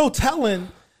 There's no telling.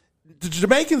 The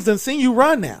Jamaicans done seen you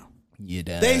run now. You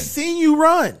done. They seen you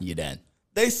run. You done.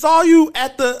 They saw you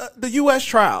at the U.S.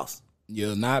 trials.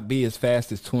 You'll not be as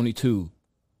fast as 22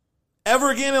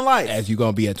 ever again in life as you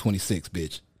gonna be at 26,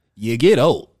 bitch. You get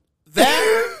old.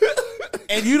 That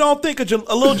and you don't think a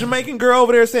little Jamaican girl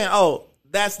over there saying, "Oh,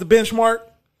 that's the benchmark.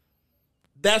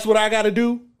 That's what I got to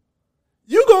do."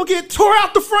 You gonna get tore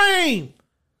out the frame.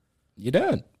 You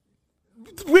done.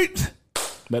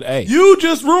 But hey, you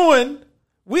just ruined.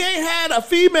 We ain't had a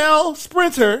female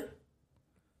sprinter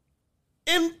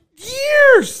in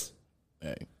years.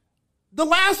 Hey. The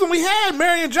last one we had,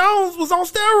 Marion Jones, was on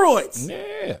steroids.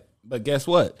 Yeah. But guess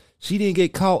what? She didn't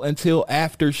get caught until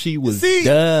after she was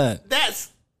done.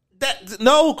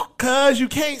 No, cuz you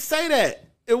can't say that.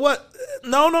 It was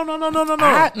no.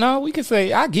 No, we can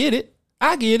say I get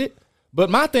it. But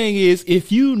my thing is,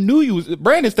 if you knew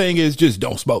Brandon's thing is just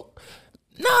don't smoke.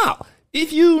 No.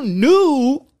 If you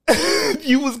knew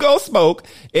you was gonna smoke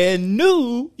and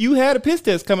knew you had a piss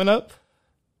test coming up,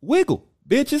 wiggle.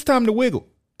 Bitch, it's time to wiggle.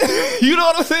 You know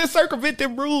what I'm saying? Circumvent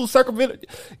them rules.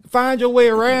 Find your way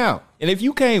around. And if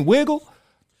you can't wiggle,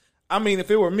 I mean,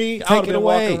 if it were me, I would Take have it been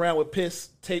away. walking around with piss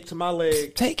taped to my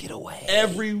leg Take it away.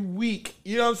 every week.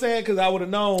 You know what I'm saying? Because I would have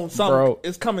known something Bro,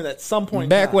 is coming at some point.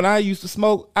 Back when I used to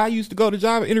smoke, I used to go to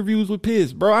job interviews with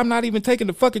piss. Bro, I'm not even taking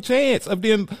the fucking chance of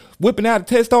them whipping out a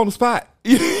test on the spot.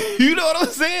 You know what I'm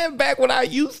saying? Back when I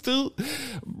used to.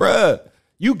 Bruh,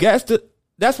 you got to.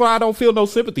 That's why I don't feel no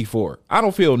sympathy for her. I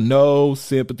don't feel no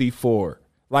sympathy for her.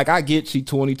 Like, I get she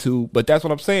 22, but that's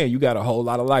what I'm saying. You got a whole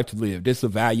lot of life to live. This is a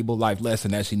valuable life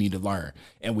lesson that she need to learn.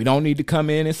 And we don't need to come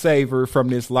in and save her from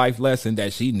this life lesson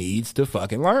that she needs to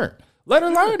fucking learn. Let her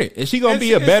learn it. And she going to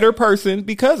be a better person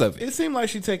because of it. It seemed like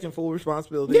she's taking full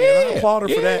responsibility. Yeah, And I applaud her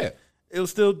for yeah. that. It was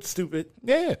still stupid.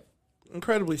 Yeah.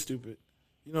 Incredibly stupid.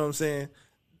 You know what I'm saying?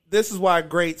 This is why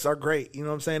greats are great. You know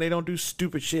what I'm saying? They don't do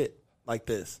stupid shit like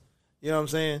this. You know what I'm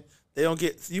saying? They don't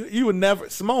get, you would never,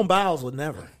 Simone Biles would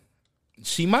never.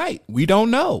 She might. We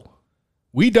don't know.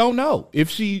 We don't know.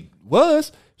 If she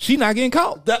was, she not getting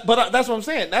caught. But that's what I'm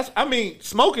saying. I mean,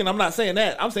 smoking, I'm not saying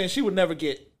that. I'm saying she would never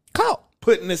get Caught.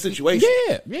 put in this situation.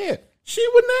 Yeah. She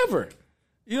would never.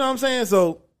 You know what I'm saying?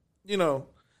 So, you know,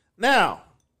 now,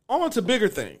 on to bigger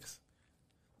things.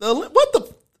 Do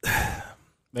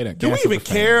we even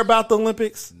care about the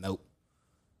Olympics? Nope.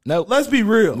 Let's be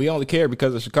real. We only care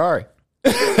because of Sha'Carri.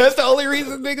 That's the only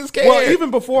reason niggas care. Well, even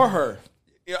before her,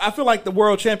 I feel like the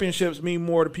World Championships mean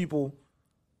more to people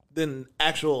than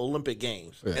actual Olympic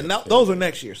Games. Yeah, and those are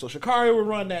next year. So Sha'Carri will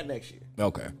run that next year.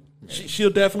 Okay. She'll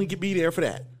definitely be there for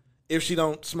that if she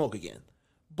don't smoke again.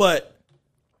 But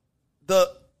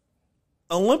the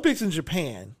Olympics in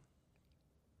Japan,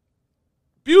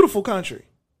 beautiful country.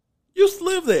 Used to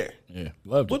live there. Yeah,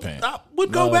 love Japan.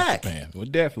 Would go back. Japan.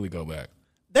 Would definitely go back.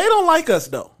 They don't like us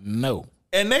though. No.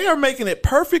 And they are making it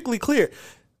perfectly clear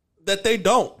that they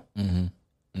don't.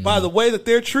 By the way that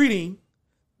they're treating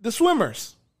the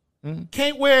swimmers.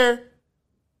 Can't wear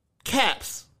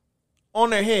caps on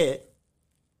their head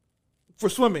for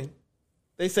swimming.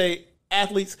 They say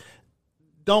athletes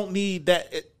don't need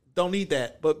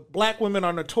that. But black women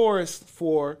are notorious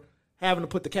for having to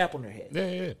put the cap on their head.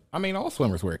 Yeah. I mean, all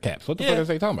swimmers wear caps. What the fuck is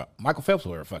they talking about? Michael Phelps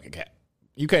wear a fucking cap.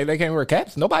 They can't wear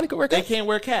caps? Nobody can wear caps? They can't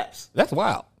wear caps. That's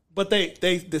wild. But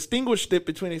they distinguished it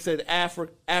between, they said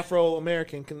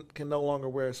Afro-American can no longer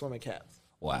wear swimming caps.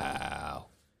 Wow.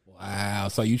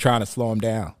 So you trying to slow them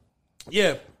down?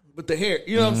 Yeah, but the hair,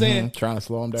 you know what I'm saying? Trying to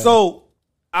slow them down. So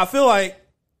I feel like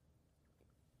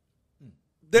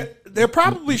there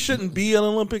probably shouldn't be an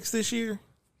Olympics this year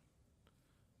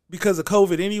because of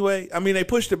COVID anyway. I mean, they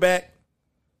pushed it back.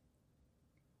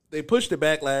 They pushed it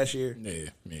back last year.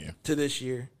 Yeah. To this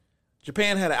year.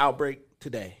 Japan had an outbreak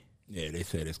today. Yeah, they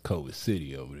said it's COVID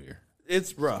City over there.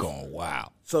 It's rough. It's going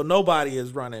wild. So nobody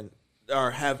is running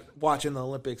or watching the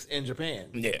Olympics in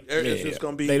Japan. It's just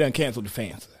going to be. They done canceled the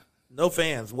fans. No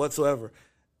fans whatsoever.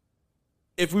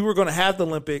 If we were going to have the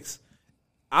Olympics,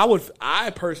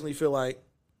 I personally feel like,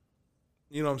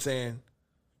 you know what I'm saying?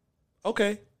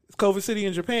 Okay, it's COVID City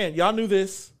in Japan. Y'all knew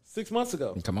this 6 months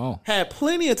ago. Come on. Had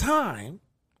plenty of time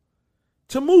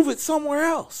to move it somewhere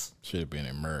else. Should have been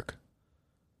in America.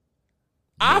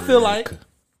 I feel like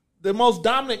the most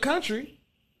dominant country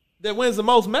that wins the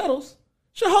most medals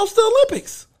should host the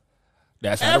Olympics.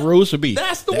 That's how the rules should be.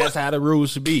 That's how the rules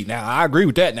should be. Now, I agree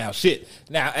with that now. Shit.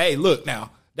 Now, hey, look,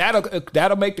 now,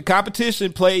 that'll make the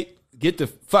competition get the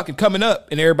fucking coming up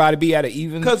and everybody be at an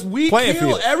even because we playing kill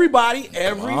field. Everybody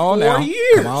every 4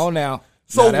 years. Come on now.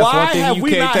 So now, why have you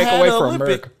we can't not take had away the from Olympic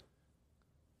America.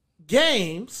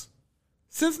 Games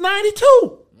since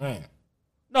 92? Man.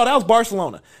 No, that was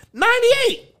Barcelona.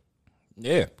 98.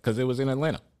 Yeah, because it was in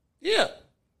Atlanta. Yeah.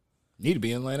 Need to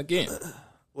be in Atlanta again.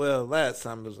 Well, last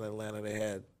time it was in Atlanta, they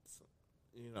had,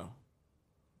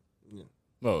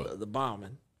 the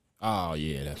bombing. Oh,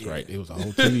 yeah, that's right. It was a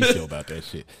whole TV show about that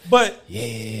shit. But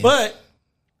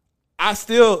I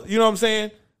still, you know what I'm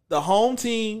saying? The home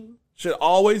team should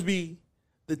always be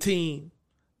the team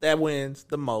that wins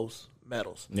the most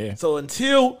medals. Yeah. So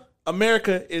until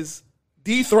America is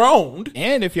dethroned.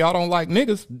 And if y'all don't like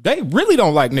niggas, they really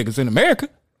don't like niggas in America.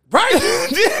 Right.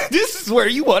 This is where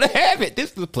you want to have it. This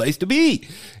is the place to be.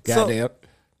 Goddamn. So,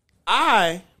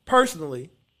 I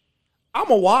personally, I'm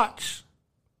a watch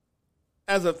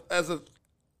as a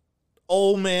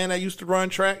old man that used to run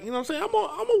track. You know what I'm saying? I'm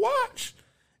a watch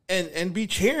and be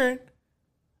cheering.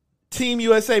 Team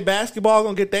USA basketball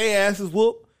gonna get their asses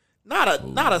whooped. Not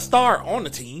a star on the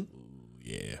team.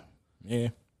 Yeah.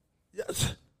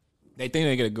 They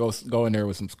think they're gonna go in there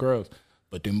with some scrubs,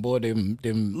 but them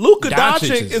Luka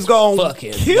Doncic is gonna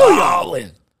kill y'all.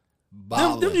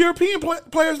 Them European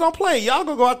players don't play. Y'all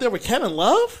gonna go out there with Kevin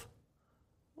Love?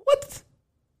 What?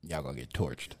 Y'all gonna get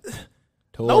torched.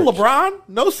 No LeBron.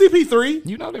 No CP3.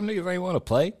 You know them niggas ain't want to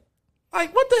play.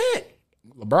 Like, what the heck?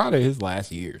 LeBron in his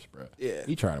last years, bro. Yeah.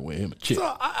 He trying to win him a chip.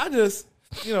 So I just,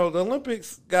 the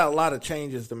Olympics got a lot of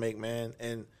changes to make, man.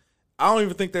 And I don't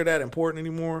even think they're that important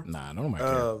anymore. Nah, nobody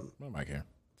care. Nobody care.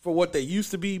 For what they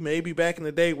used to be, maybe back in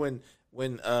the day when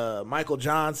Michael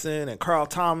Johnson and Carl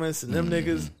Thomas and them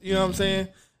niggas, you know what I'm saying?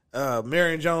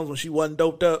 Marion Jones, when she wasn't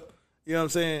doped up, you know what I'm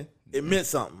saying? It meant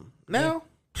something. Now,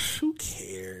 who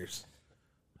cares?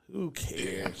 Who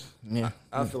cares? Yeah.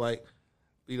 I feel like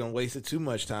we done wasted too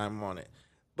much time on it.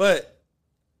 But,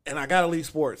 and I got to leave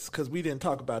sports because we didn't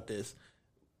talk about this.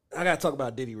 I got to talk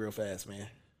about Diddy real fast, man.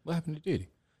 What happened to Diddy?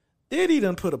 Diddy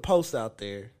done put a post out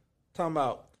there talking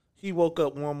about he woke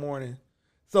up one morning.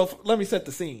 So let me set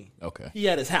the scene. Okay. He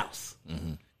at his house.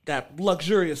 Got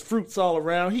luxurious fruits all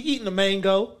around. He eating a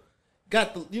mango.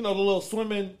 Got the the little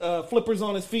swimming flippers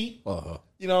on his feet. Uh-huh.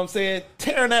 You know what I'm saying?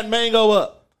 Tearing that mango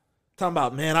up. Talking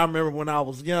about, man, I remember when I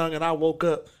was young and I woke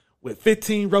up with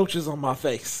 15 roaches on my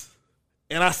face.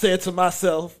 And I said to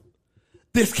myself,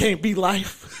 this can't be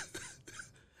life.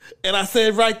 And I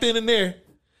said right then and there,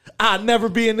 I'll never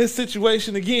be in this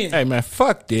situation again. Hey, man,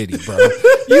 fuck Diddy, bro.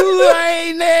 You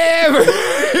ain't never.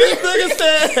 This nigga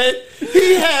said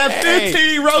he had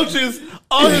 15 roaches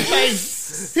on his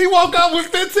face. He woke up with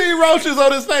 15 roaches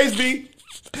on his face, B.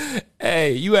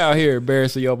 Hey, you out here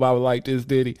embarrassing your mama like this,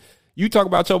 Diddy. You talk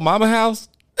about your mama house?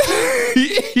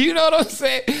 You know what I'm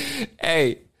saying?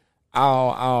 Hey, I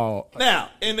don't. Now,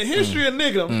 in the history of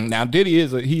nigga, Now, Diddy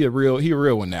is a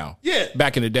real one now. Yeah.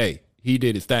 Back in the day, he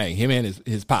did his thing. Him and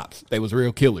his pops, they was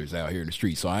real killers out here in the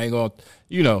streets. So I ain't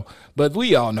gonna, but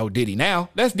we all know Diddy now.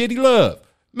 That's Diddy Love.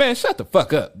 Man, shut the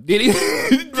fuck up, Diddy.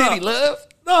 Diddy Love.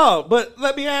 no, but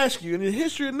let me ask you, in the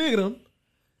history of nigga,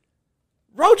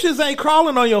 roaches ain't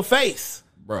crawling on your face.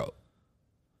 Bro.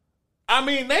 I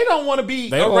mean, they don't want to be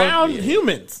They don't around want-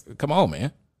 humans. Come on,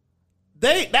 man.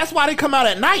 That's why they come out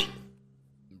at night.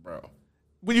 Bro.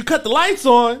 When you cut the lights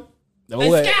on,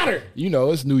 they scatter. You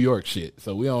know, it's New York shit,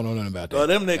 so we don't know nothing about that. Oh,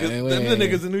 them niggas, them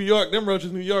niggas in New York, them roaches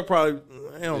in New York probably,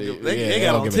 they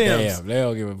got on Timbs. They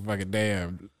don't give a fucking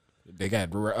damn. They got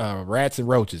rats and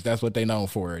roaches. That's what they known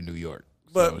for in New York.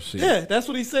 But So, shit. yeah, that's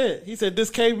what he said. He said, this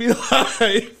can't be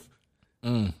life.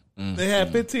 They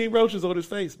had 15 roaches on his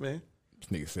face, man. This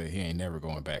nigga said he ain't never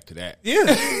going back to that. Yeah.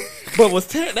 But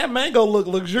that mango looked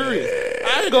luxurious.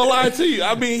 I ain't gonna lie to you.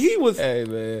 I mean, he was. Hey,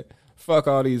 man. Fuck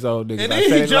all these old niggas. And I then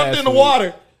said he it jumped last in the week.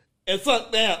 water and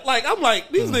sucked down. Like, I'm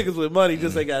like, these niggas with money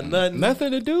just ain't got nothing.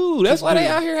 Nothing to do. That's why they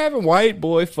out here having white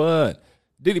boy fun.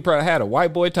 Diddy probably had a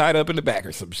white boy tied up in the back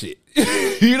or some shit.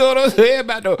 You know what I'm saying?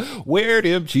 About to wear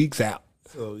them cheeks out.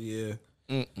 So, yeah.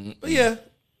 But yeah,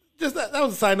 just that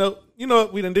was a side note. You know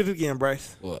what? We done did it again,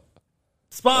 Bryce. What?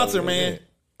 Sponsor, man.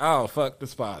 Oh, fuck the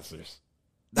sponsors.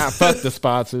 Not fuck the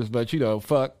sponsors, but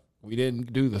fuck. We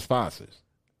didn't do the sponsors.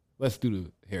 Let's do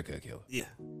the Haircut Killer. Yeah.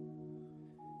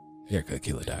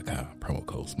 HaircutKiller.com. Promo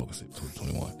code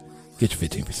SmokeSip2021. Get your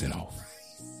 15% off.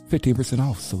 15%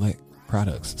 off select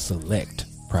products.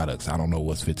 I don't know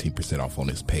what's 15% off on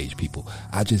this page, people.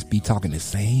 I just be talking the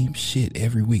same shit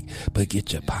every week. But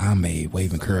get your Pomade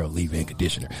Wave and Curl Leave-In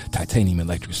Conditioner. Titanium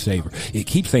Electric Shaver. It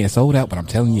keeps saying sold out, but I'm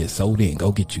telling you it's sold in.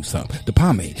 Go get you some. The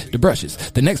pomade, the brushes.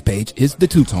 The next page is the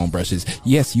two-tone brushes.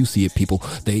 Yes, you see it, people.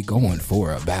 They going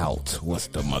for about, what's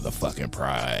the motherfucking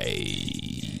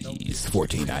price?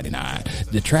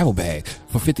 $14.99. The travel bag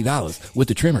for $50 with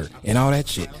the trimmer and all that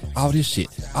shit. All this shit.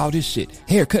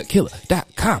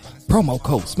 HaircutKiller.com. Promo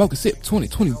code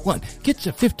SmokeSip2021. Get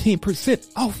your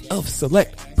 15% off of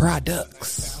select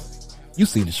products. You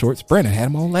seen the shorts. Brandon had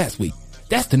them on last week.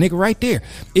 That's the nigga right there.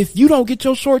 If you don't get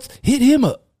your shorts, hit him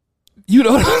up. You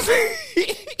know what I'm saying?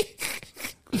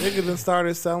 Niggas done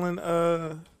started selling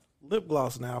lip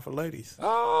gloss now for ladies.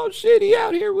 Oh, shit. He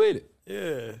out here with it.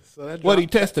 Yeah. So that What he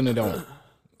testing it on?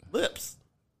 lips.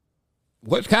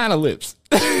 What kind of lips?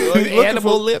 He looking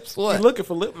Animal for- lips? What? He's looking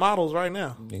for lip models right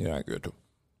now. Nigga, I good too.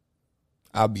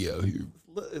 I'll be out here.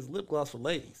 It's lip gloss for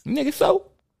ladies. Nigga, so.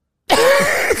 Yo,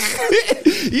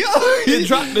 It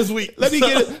dropped this week. let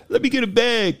me get a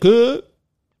bag, cuz.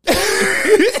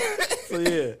 So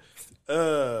yeah.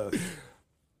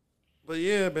 But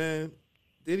yeah, man.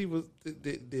 Diddy was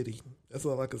Diddy. That's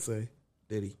all I can say.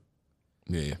 Diddy.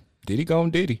 Yeah. Diddy gon'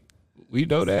 Diddy. We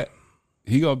know that.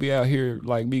 He gonna be out here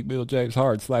like Meek Mill, James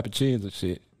Harden, slapping chins and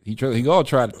shit. He gonna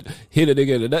try to hit a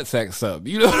nigga in the nutsack or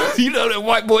something. You know that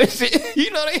white boy shit.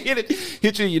 You know they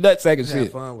hit you in your nutsack and Have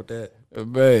shit. fun with that.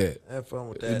 Man, Have fun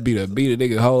with that. beat a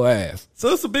nigga whole ass. So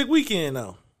it's a big weekend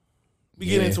though. We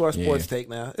get Yeah, into our sports take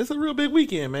now. It's a real big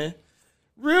weekend, man.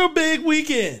 Real big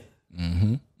weekend.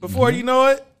 Before you know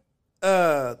it,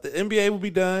 The NBA will be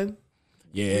done.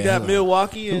 Yeah. We got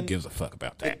Milwaukee, Who and gives a fuck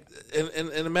about that?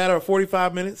 in a matter of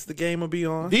 45 minutes, the game will be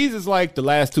on. These is like the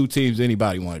last two teams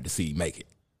anybody wanted to see make it.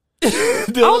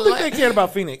 I don't think they cared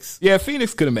about Phoenix. Yeah,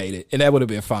 Phoenix could have made it, and that would have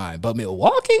been fine. But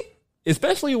Milwaukee,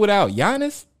 especially without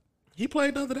Giannis, He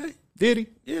played the other day. did he?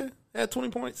 Yeah, had 20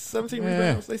 points, 17 Yeah.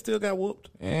 rebounds. They still got whooped.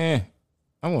 I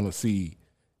want to see.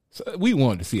 We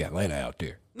wanted to see Atlanta out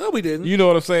there. No, we didn't. You know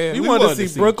what I'm saying? We wanted to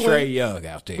see Brooklyn. Trae Young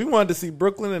out there. We wanted to see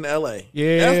Brooklyn and L.A.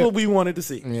 Yeah. That's what we wanted to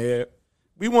see. Yeah,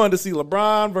 We wanted to see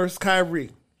LeBron versus Kyrie.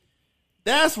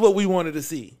 That's what we wanted to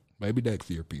see. maybe next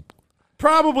year, people.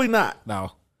 Probably not.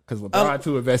 No, because LeBron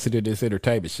too invested in this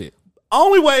entertainment shit.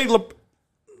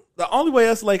 The only way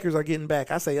us Lakers are getting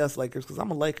back, I say us Lakers because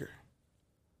I'm a Laker.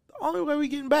 The only way we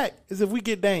getting back is if we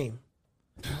get Dame.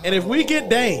 And if we get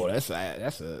Dame. Oh, that's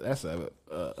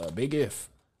a big if.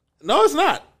 No, it's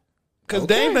not. Because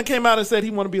Okay. Dame done came out and said he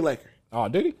want to be Laker. Oh,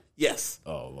 did he? Yes.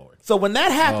 Oh Lord. So when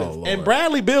that happens, Lord. and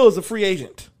Bradley Beal is a free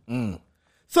agent.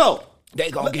 So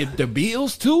They gonna get the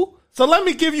Bills too? let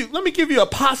me give you a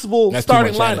possible That's too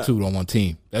starting much lineup. attitude on one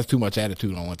team. That's too much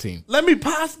attitude on one team. Let me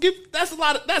that's a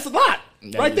lot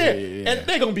right there. Yeah. And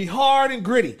they're gonna be hard and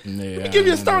gritty. Let me Yeah. give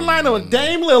you a starting lineup with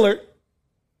Dame Lillard,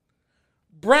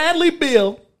 Bradley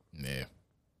Beal, Yeah,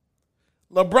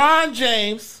 LeBron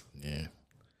James, yeah,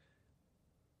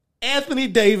 Anthony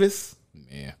Davis,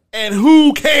 yeah. and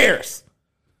who cares?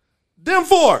 Them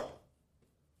four.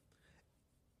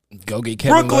 Go get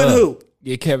Kevin Brooklyn Love. who?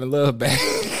 Get Kevin Love back.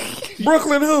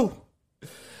 Brooklyn who?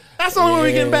 That's the only way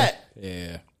we getting back.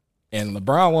 Yeah. And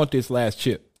LeBron wants this last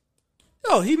chip.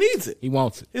 No, he needs it. He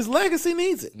wants it. His legacy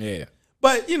needs it. Yeah.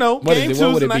 But, What game is it? two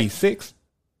What would it tonight, be? 6?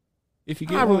 If you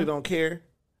get I really one? don't care.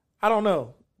 I don't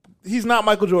know. He's not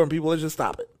Michael Jordan, people. Let's just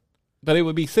stop it. But it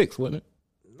would be 6, wouldn't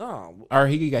it? No, Or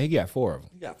he got 4 of them.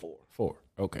 he got four. 4.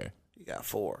 Okay. He got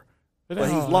four. But But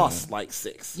he's lost like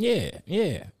 6. Yeah.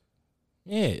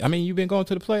 I mean, you've been going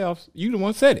to the playoffs. You the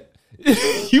one said it.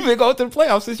 You've been going to the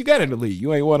playoffs since you got in the league.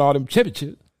 You ain't won all them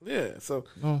championships. Yeah, so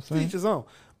Know what I'm saying? each his own.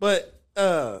 But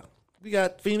we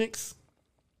got Phoenix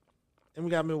and we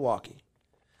got Milwaukee.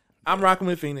 I'm rocking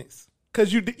with Phoenix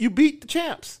because you beat the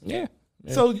champs. Yeah.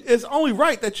 So it's only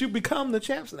right that you become the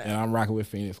champs now. And I'm rocking with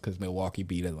Phoenix because Milwaukee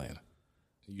beat Atlanta.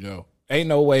 Ain't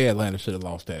no way Atlanta should have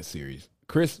lost that series.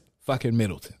 Chris fucking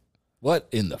Middleton. What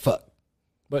in the fuck?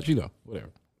 But whatever.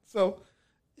 So,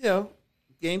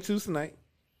 game 2's tonight.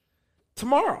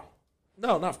 Tomorrow.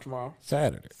 No, not tomorrow.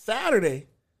 Saturday.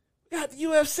 We got the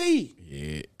UFC.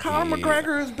 Yeah. Conor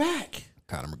McGregor is back.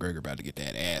 Conor McGregor about to get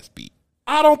that ass beat.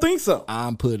 I don't think so.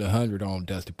 I'm putting 100 on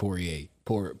Dustin Poirier.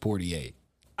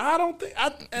 I don't think.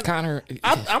 Conor.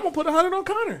 I'm going to put 100 on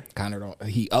Conor. Conor don't.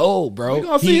 He old, bro. We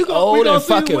gonna see He who- we old gonna and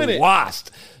see who win fucking it.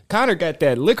 washed. Conor got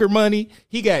that liquor money.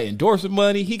 He got endorsement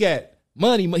money. He got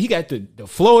money. He got the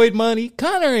Floyd money.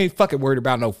 Conor ain't fucking worried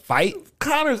about no fight.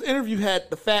 Conor's interview had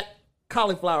the fat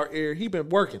cauliflower ear. He been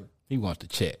working. He wants to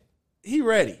check. He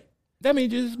ready. That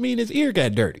means his ear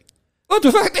got dirty. What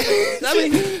the fuck?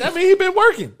 That mean he been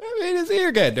working. That mean his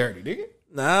ear got dirty, nigga.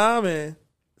 Nah, man.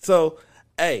 So,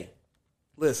 hey,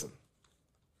 listen.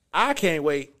 I can't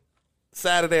wait.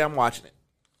 Saturday, I'm watching it.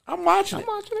 I'm watching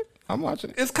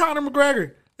it. It's Conor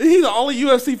McGregor. He's the only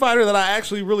UFC fighter that I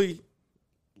actually really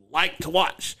like to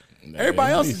watch.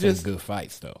 Everybody else is some just good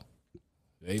fights though.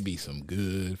 They be some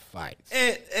good fights.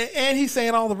 and he's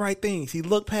saying all the right things. He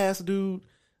looked past the dude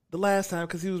the last time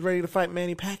because he was ready to fight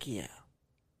Manny Pacquiao.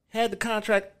 Had the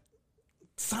contract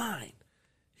signed.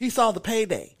 He saw the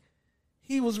payday.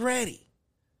 He was ready.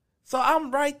 So I'm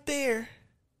right there.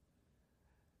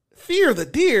 Fear the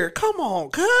deer. Come on,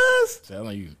 cuz.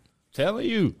 Telling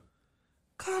you.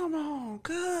 Come on,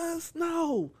 cuz.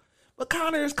 No. But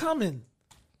Conor is coming.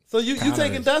 So you Conor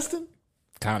taking is- Dustin?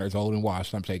 Connor's old and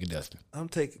washed. I'm taking Dustin. I'm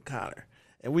taking Conor.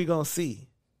 And we going to see.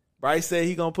 Bryce said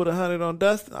he going to put 100 on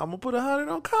Dustin. I'm going to put 100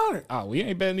 on Conor. Oh, we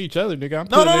ain't betting each other, nigga. I'm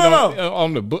No, putting no, it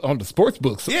no, on the sports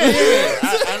books. Yeah.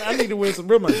 I need to win some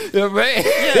real money. Yeah, man.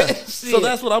 Yeah. So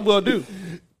that's what I'm going to do.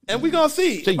 And we going to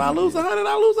see. If I lose 100,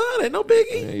 I lose 100. No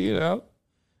biggie.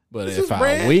 But This if is I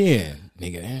bread. win,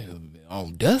 nigga,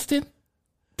 on Dustin,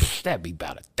 that'd be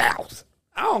about 1,000.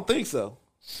 I don't think so.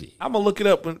 Shit. I'm going to look it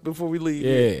up before we leave.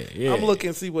 Yeah. I'm going to look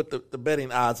and see what the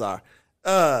betting odds are.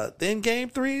 Then game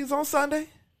 3 is on Sunday.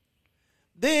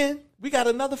 Then we got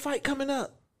another fight coming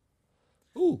up.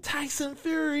 Ooh. Tyson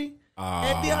Fury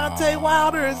and Deontay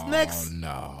Wilder is next.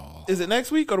 No. Is it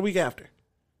next week or the week after?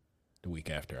 The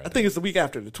week after. I think it's the week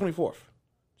after, the 24th.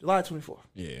 July 24th.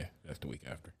 Yeah, that's the week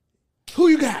after. Who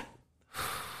you got?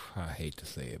 I hate to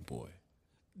say it, boy.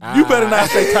 You better not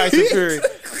say Tyson Fury.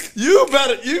 You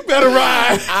better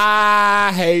ride.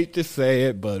 I hate to say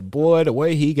it, but boy, the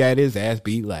way he got his ass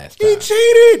beat last time. He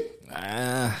cheated.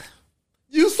 Ah,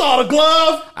 You saw the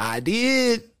glove. I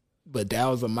did, but that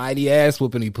was a mighty ass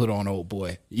whooping he put on old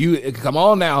boy. You come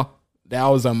on now. That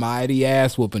was a mighty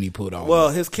ass whooping he put on. Well,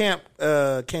 his camp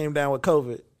came down with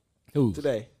COVID who?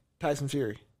 today. Tyson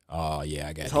Fury. Oh yeah,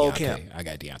 I got His Deontay. whole camp. I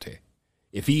got Deontay.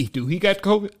 If he got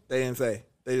COVID, They didn't say.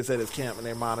 They just said his camp and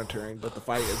they're monitoring, but the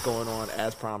fight is going on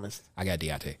as promised. I got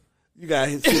Deontay. You got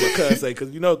to see what Cuz say,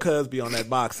 because you know Cuz be on that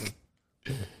boxing.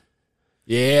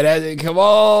 Yeah, that come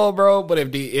on, bro. But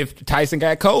if Tyson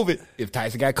got COVID,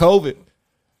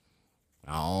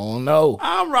 I don't know.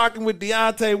 I'm rocking with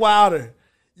Deontay Wilder.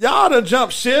 Y'all done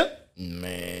jumped ship.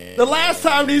 Man, The last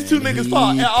time these two niggas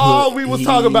fought, and all we was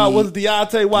talking about was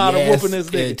Deontay Wilder whooping this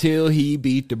nigga. Until he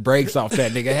beat the brakes off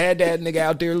that nigga. Had that nigga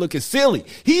out there looking silly.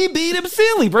 He beat him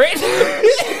silly, Brett.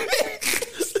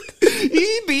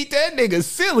 He beat that nigga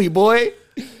silly, boy.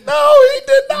 No, he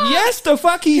did not. Yes, the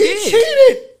fuck he did.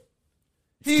 cheated.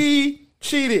 He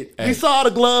cheated. Hey. We saw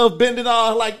the glove bending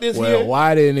off like this Well, here.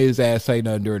 why didn't his ass say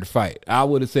nothing during the fight? I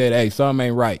would have said, hey, something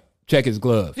ain't right. Check his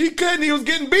glove. He couldn't. He was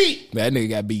getting beat. That nigga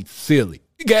got beat silly.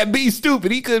 He got beat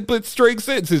stupid. He couldn't put straight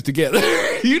sentences together.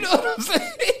 You know what I'm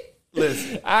saying?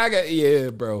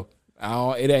 Listen, bro.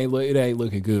 It ain't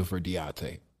looking good for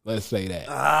Deontay. Let's say that.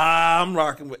 I'm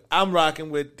rocking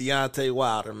with Deontay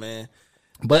Wilder, man.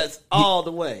 But That's all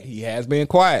the way. he has been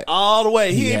quiet. All the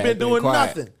way. He ain't has been doing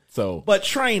quiet. nothing. So But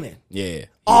training. yeah, he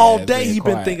All has day he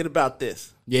been quiet. thinking about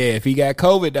this. Yeah, if he got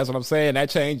COVID, that's what I'm saying. That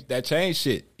changed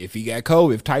shit. If he got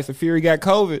COVID, if Tyson Fury got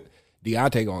COVID,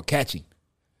 Deontay gonna catch him.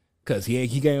 Cause he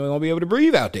ain't gonna be able to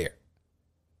breathe out there.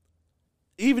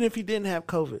 Even if he didn't have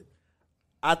COVID,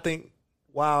 I think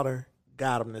Wilder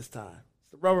got him this time.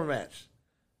 It's the rubber match.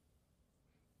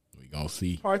 We gonna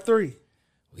see. Part 3.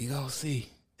 We gonna see.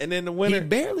 And then the He winner.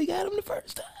 barely got him the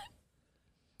first time.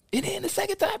 And then the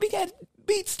second time he got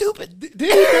beat stupid.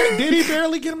 Did he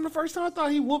barely get him the first time? I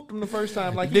thought he whooped him the first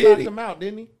time. Like he Did knocked he? him out,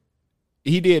 didn't he?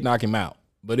 He did knock him out,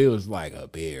 but it was like a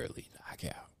barely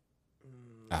knockout.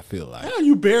 I feel like. How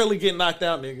you barely get knocked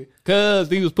out, nigga? Cause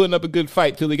he was putting up a good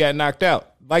fight till he got knocked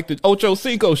out. Like the Ocho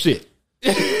Cinco shit.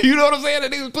 You know what I'm saying?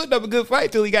 That nigga was putting up a good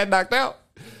fight till he got knocked out.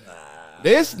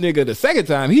 This nigga, the second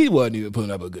time, he wasn't even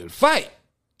putting up a good fight.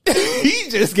 He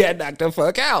just got knocked the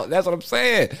fuck out. That's what I'm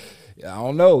saying. I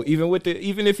don't know.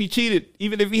 Even if he cheated,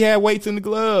 even if he had weights in the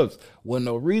gloves, wasn't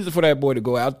no reason for that boy to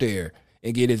go out there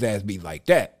and get his ass beat like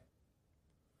that.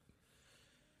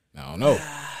 I don't know.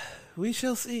 We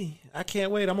shall see. I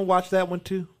can't wait. I'm gonna watch that one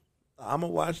too. We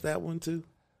gonna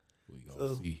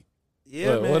see.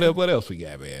 Yeah, man. What else we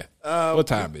got, man? What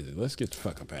time is it? Let's get the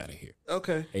fuck up out of here.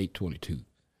 Okay. 8:22.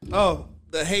 Oh,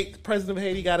 the president of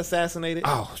Haiti got assassinated.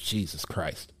 Oh, Jesus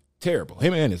Christ. Terrible.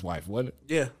 Him and his wife, wasn't it?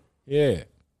 Yeah. Yeah.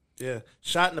 Yeah.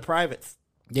 Shot in the privates.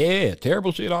 Yeah.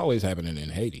 Terrible shit always happening in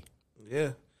Haiti.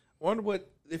 Yeah. Wonder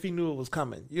if he knew it was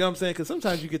coming. You know what I'm saying? Because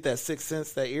sometimes you get that sixth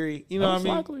sense, that eerie. You know what I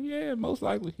mean? Most likely, yeah. Most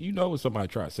likely. You know when somebody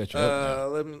try to set you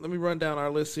up. Let me run down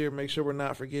our list here. Make sure we're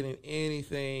not forgetting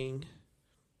anything.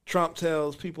 Trump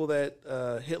tells people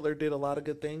that Hitler did a lot of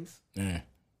good things. Yeah.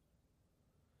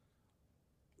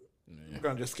 We're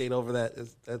gonna just skate over that.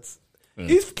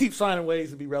 He keeps finding ways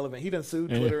to be relevant. He done sued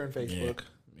Twitter and Facebook.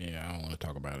 Yeah, I don't want to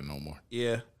talk about it no more.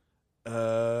 Yeah.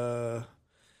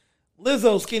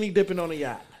 Lizzo skinny dipping on a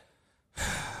yacht.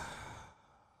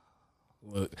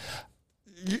 Look,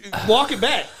 Walk it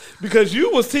back because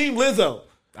you was Team Lizzo.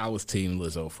 I was Team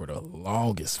Lizzo for the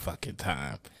longest fucking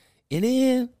time. And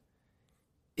then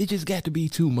it just got to be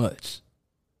too much.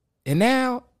 And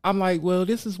now I'm like, well,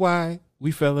 this is why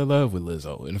we fell in love with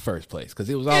Lizzo in the first place. Because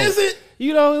it was always, Is it?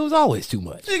 You know, it was always too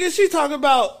much. Nigga, she talking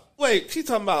about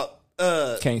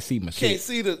Can't see my shit. can't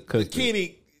see the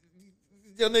bikini.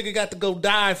 Your nigga got to go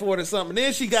dive for it or something.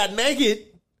 Then she got naked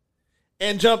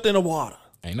and jumped in the water.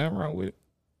 Ain't nothing wrong with it.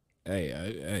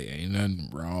 Hey, ain't nothing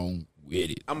wrong with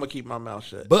it. I'm gonna keep my mouth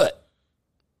shut. But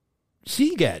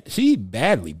she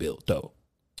badly built though.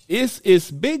 It's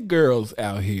big girls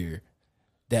out here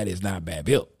that is not bad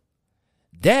built.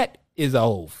 That is a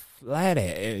whole flat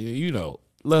ass, you know,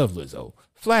 love Lizzo.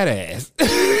 Flat ass.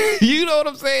 You know what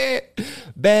I'm saying?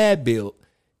 Bad built.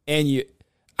 And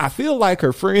I feel like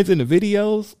her friends in the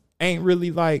videos ain't really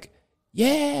like,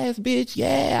 yes, bitch,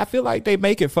 yeah. I feel like they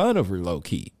making fun of her low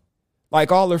key. Like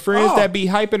all her friends that be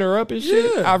hyping her up and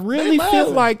shit. Yeah, I really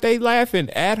feel like they laughing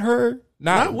at her,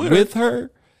 not with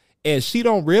her. And she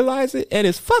don't realize it. And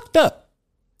it's fucked up.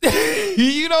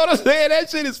 You know what I'm saying? That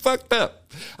shit is fucked up.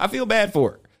 I feel bad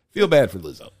for her. Feel bad for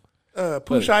Lizzo.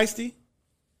 Pooh Shiesty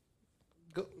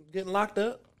getting locked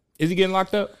up. Is he getting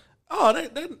locked up? Oh,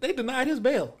 they denied his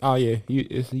bail. Oh yeah, he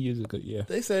is a good. Yeah,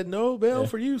 They said no bail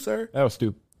for you, sir. that was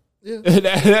stupid. Yeah.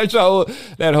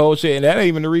 that whole shit, and that ain't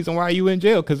even the reason why you in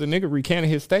jail, because the nigga recanted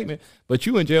his statement. But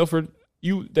you in jail for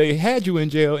you. They had you in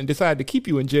jail and decided to keep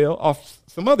you in jail off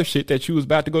some other shit that you was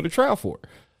about to go to trial for.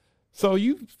 So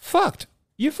you fucked.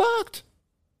 You fucked.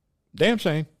 Damn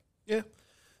shame. Yeah.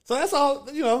 So that's all.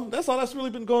 That's all that's really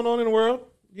been going on in the world.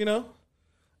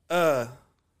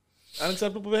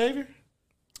 Unacceptable behavior.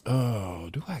 Oh,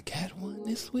 do I got one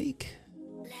this week?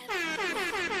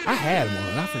 I had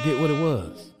one. I forget what it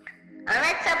was.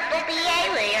 Unacceptable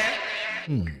behavior.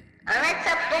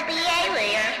 Unacceptable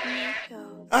behavior.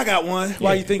 I got one.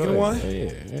 Why you thinking of one?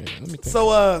 Yeah. Let me think.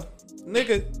 So,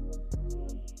 nigga,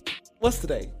 what's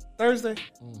today? Thursday?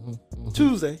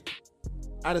 Tuesday.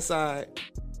 I decide.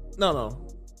 No.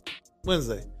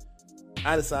 Wednesday.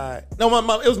 I decide. No,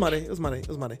 it was Monday. It was Monday.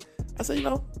 I said,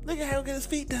 nigga had to get his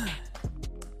feet done.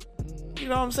 You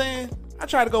know what I'm saying? I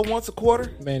try to go once a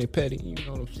quarter. Manny Petty, you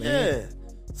know what I'm saying? Yeah.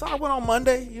 So I went on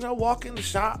Monday, walk in the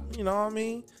shop, you know what I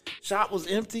mean? Shop was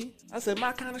empty. I said,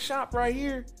 my kind of shop right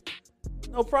here.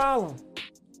 No problem.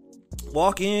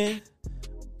 Walk in,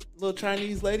 little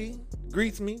Chinese lady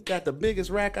greets me, got the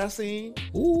biggest rack I seen.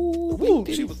 Ooh,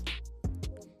 she was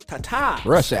ta-ta.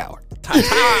 Rush hour.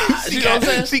 Ta-ta. You know what I'm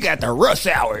saying? She got the rush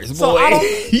hours, boy. So I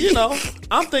don't,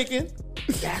 I'm thinking,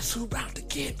 that's who about to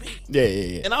get me.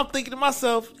 Yeah. And I'm thinking to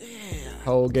myself, yeah.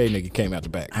 Whole gay nigga came out the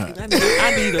back. Huh?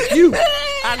 I need a view.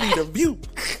 I need a view.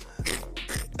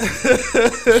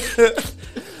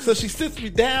 So she sits me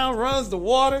down, runs the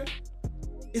water.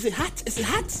 Is it hot? Is it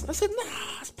hot? I said, nah,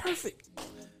 it's perfect.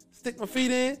 Stick my feet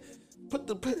in, hit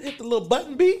the little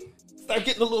button beat, start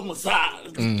getting a little massage.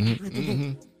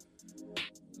 The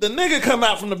nigga come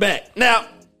out from the back. Now,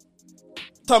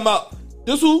 talking about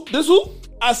this who?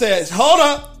 I said, hold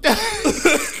up.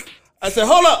 I said,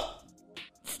 hold up.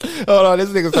 Hold on, this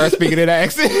nigga started speaking in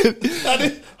accent.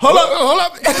 Hold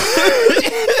up.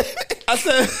 I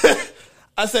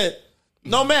said,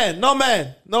 no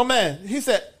man. He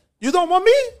said, you don't want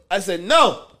me? I said,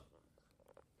 no.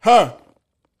 Her.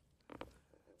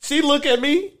 She look at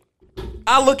me.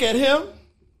 I look at him.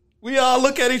 We all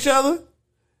look at each other.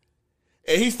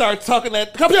 And he starts talking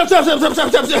that. Come. Get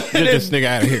this nigga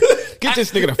out of here. Get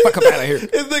this nigga the fuck up out of here.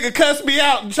 This nigga cussed me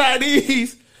out in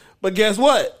Chinese. But guess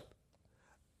what?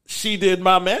 She did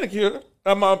my manicure,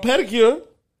 my pedicure.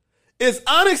 It's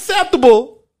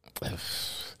unacceptable.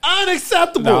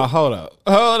 Unacceptable. No, hold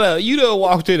up. You done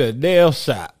walked in a nail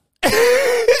shop.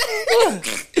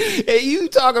 And you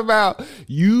talking about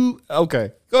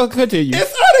okay. Go continue.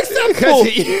 It's unacceptable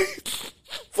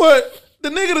for the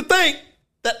nigga to think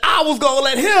that I was gonna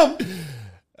let him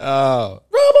rub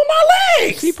on my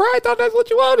legs. He probably thought that's what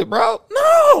you wanted, bro.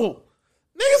 No.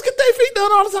 Niggas get their feet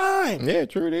done all the time. Yeah,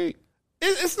 true indeed.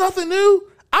 It's nothing new.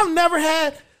 I've never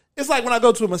had. It's like when I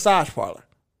go to a massage parlor.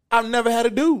 I've never had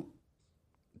a dude.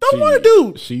 Don't want a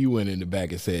dude. She went in the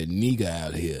back and said, "Nigga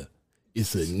out here.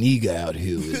 It's a nigga out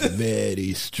here with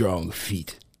very strong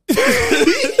feet."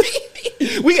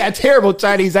 We got terrible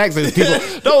Chinese accents, people.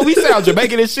 No, we sound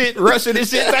Jamaican and shit, Russian and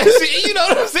shit. You know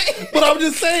what I'm saying? But I'm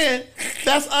just saying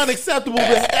that's unacceptable.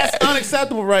 That's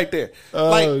unacceptable right there.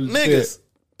 Like niggas.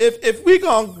 If we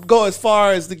gonna go as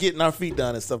far as to getting our feet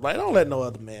done and stuff, like don't let no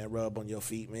other man rub on your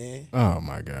feet, man. Oh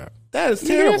my god, that is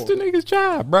terrible. That's the nigga's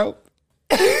job, bro.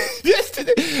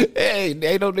 Hey,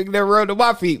 ain't no nigga never rubbed on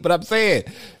my feet, but I'm saying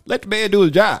let the man do his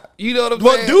job. You know what I'm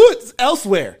saying? But do it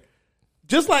elsewhere,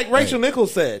 just like Rachel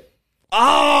Nichols said.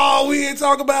 Oh, we didn't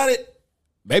talk about it.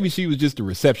 Maybe she was just a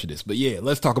receptionist, but yeah,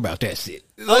 let's talk about that shit.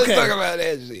 Let's talk about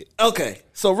that shit. Okay,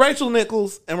 so Rachel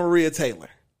Nichols and Maria Taylor.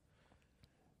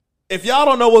 If y'all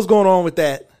don't know what's going on with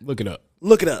that, look it up.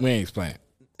 Look it up. We ain't explaining.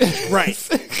 Right.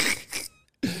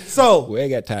 So we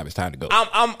ain't got time. It's time to go.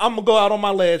 I'm gonna go out on my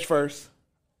ledge first.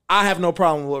 I have no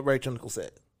problem with what Rachel Nichols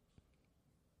said.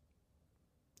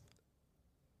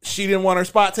 She didn't want her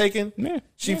spot taken. Yeah.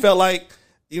 She felt like,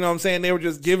 you know what I'm saying, they were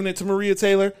just giving it to Maria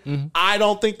Taylor. Mm-hmm. I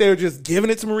don't think they were just giving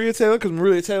it to Maria Taylor because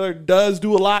Maria Taylor does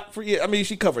do a lot for you. I mean,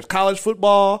 she covers college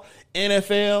football,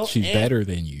 NFL. She's better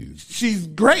than you. She's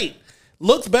great.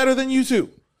 Looks better than you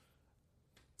too.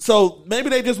 So maybe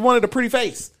they just wanted a pretty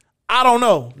face. I don't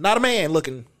know. Not a man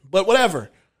looking, but whatever.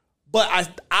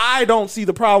 But I don't see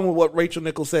the problem with what Rachel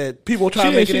Nichols said. People try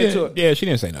to make it into it. Yeah, she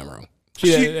didn't say nothing wrong.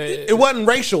 It wasn't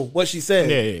racial what she said.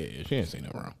 Yeah. She didn't say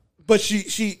nothing wrong. But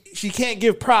she can't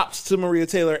give props to Maria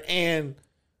Taylor and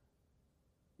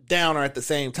down her at the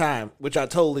same time, which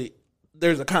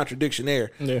there's a contradiction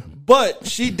there. Yeah. But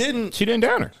she didn't. She didn't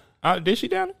down her. Did she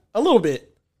down her? A little bit.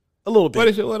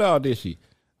 What all did she?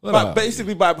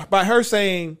 Basically, by her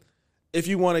saying if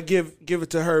you want to give it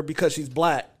to her because she's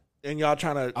black and y'all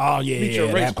trying to meet your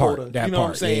race that part, quota. that you know part.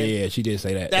 what I'm saying? Yeah, she did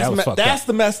say that. That's That was fucked that's up.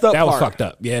 the messed up That part. was fucked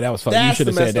up. Yeah, that was fucked up. You That's should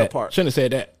have the said messed up that. part. Shouldn't have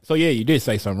said that. So yeah, you did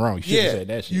say something wrong. You should have said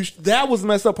that shit. That was the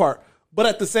messed up part. But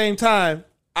at the same time,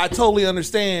 I totally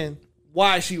understand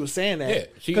why she was saying Yeah,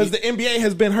 that. she- Because the NBA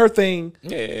has been her thing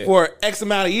Yeah. for X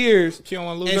amount of years. She don't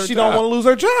want to lose and her she job. don't want to lose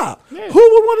her job. Yeah. Who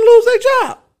would want to lose their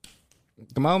job?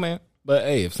 Come on, man. But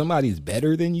hey, if somebody's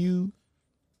better than you,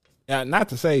 not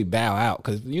to say bow out,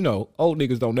 because you know old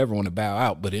niggas don't never want to bow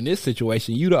out. But in this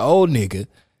situation, you the old nigga,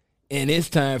 and it's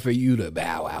time for you to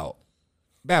bow out.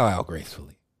 Bow out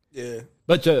gracefully. Yeah.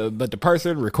 But the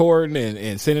person recording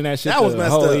and sending that shit That to was the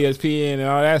messed whole up. ESPN and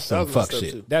all that's some was fuck messed up,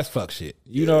 shit. too. That's fuck shit.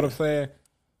 You know what I'm saying?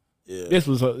 Yeah. This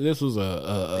was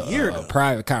a year ago.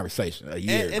 private conversation a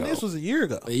year ago. And this was a year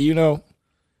ago. You know?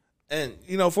 And,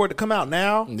 for it to come out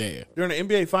now, Yeah. during the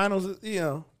NBA Finals,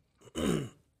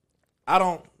 I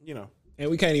don't, And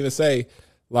we can't even say,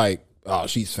 like, oh,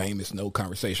 she's famous, no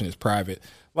conversation is private.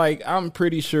 Like, I'm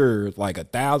pretty sure, like,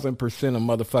 1,000% of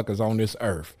motherfuckers on this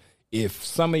earth, if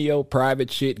some of your private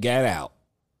shit got out,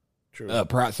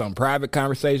 some private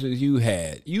conversations you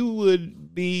had, you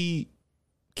would be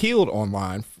killed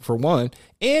online, for one,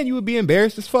 and you would be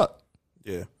embarrassed as fuck.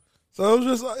 Yeah. So it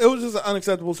was just an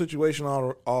unacceptable situation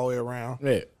all the way around.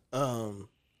 Yeah.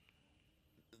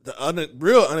 The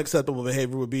real unacceptable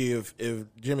behavior would be if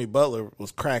Jimmy Butler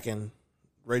was cracking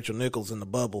Rachel Nichols in the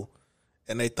bubble,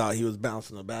 and they thought he was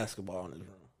bouncing a basketball in his room.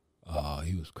 Oh,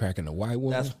 he was cracking a white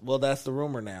woman? That's the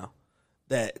rumor now.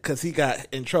 That because he got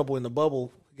in trouble in the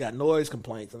bubble, he got noise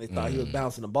complaints, and they thought he was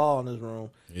bouncing the ball in his room.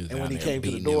 And when he came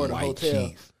to the door of the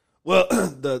hotel,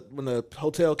 when the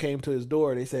hotel came to his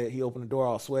door, they said he opened the door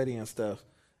all sweaty and stuff,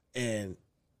 and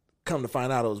come to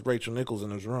find out it was Rachel Nichols in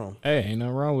his room. Hey, ain't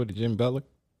nothing wrong with it, Jimmy Butler.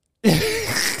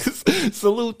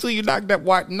 Salute to you. Knock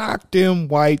them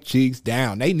white cheeks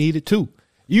down. They need it too.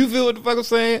 You feel what the fuck I'm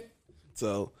saying?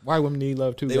 So white women need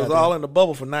love too. They was all in the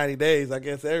bubble for 90 days. I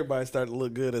guess everybody started to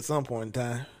look good at some point in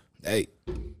time. Hey,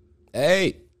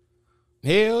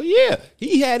 hell yeah.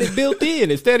 He had it built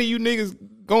in. Instead of you niggas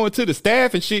going to the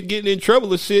staff and shit, getting in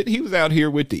trouble and shit, he was out here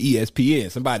with the ESPN,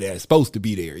 somebody that's supposed to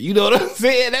be there. You know what I'm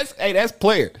saying? That's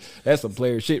player. That's some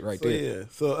player shit right there. Yeah.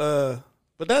 So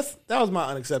but that was my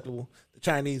unacceptable. The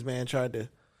Chinese man tried to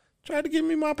give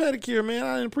me my pedicure, man.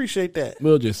 I didn't appreciate that.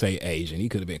 We'll just say Asian. He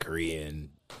could have been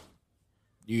Korean,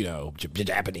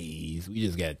 Japanese. We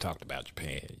just got talked about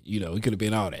Japan. He could have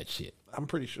been all that shit. I'm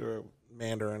pretty sure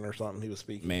Mandarin or something he was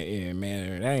speaking.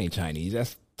 Mandarin, that ain't Chinese.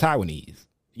 That's Taiwanese.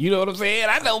 You know what I'm saying?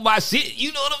 I know my shit.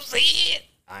 You know what I'm saying?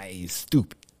 I ain't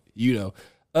stupid.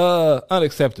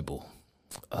 Unacceptable.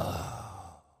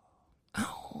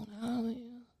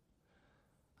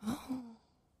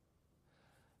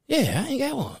 Yeah, I ain't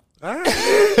got one. All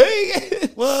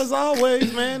right. Well, as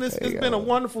always, man, it's been a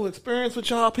wonderful experience with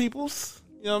y'all peoples.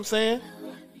 You know what I'm saying?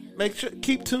 Make sure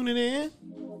keep tuning in.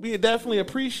 We definitely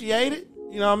appreciate it.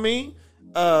 You know what I mean?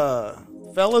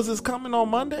 Fellas is coming on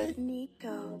Monday.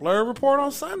 Blur Report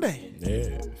on Sunday.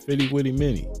 Yeah, Fitty Witty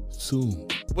Mini soon.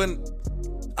 When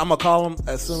I'm gonna call him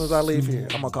as soon as I leave here.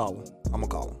 I'm gonna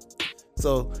call him.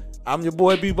 So I'm your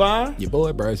boy B Bond. Your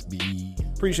boy Bryce B.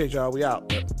 Appreciate y'all. We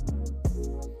out.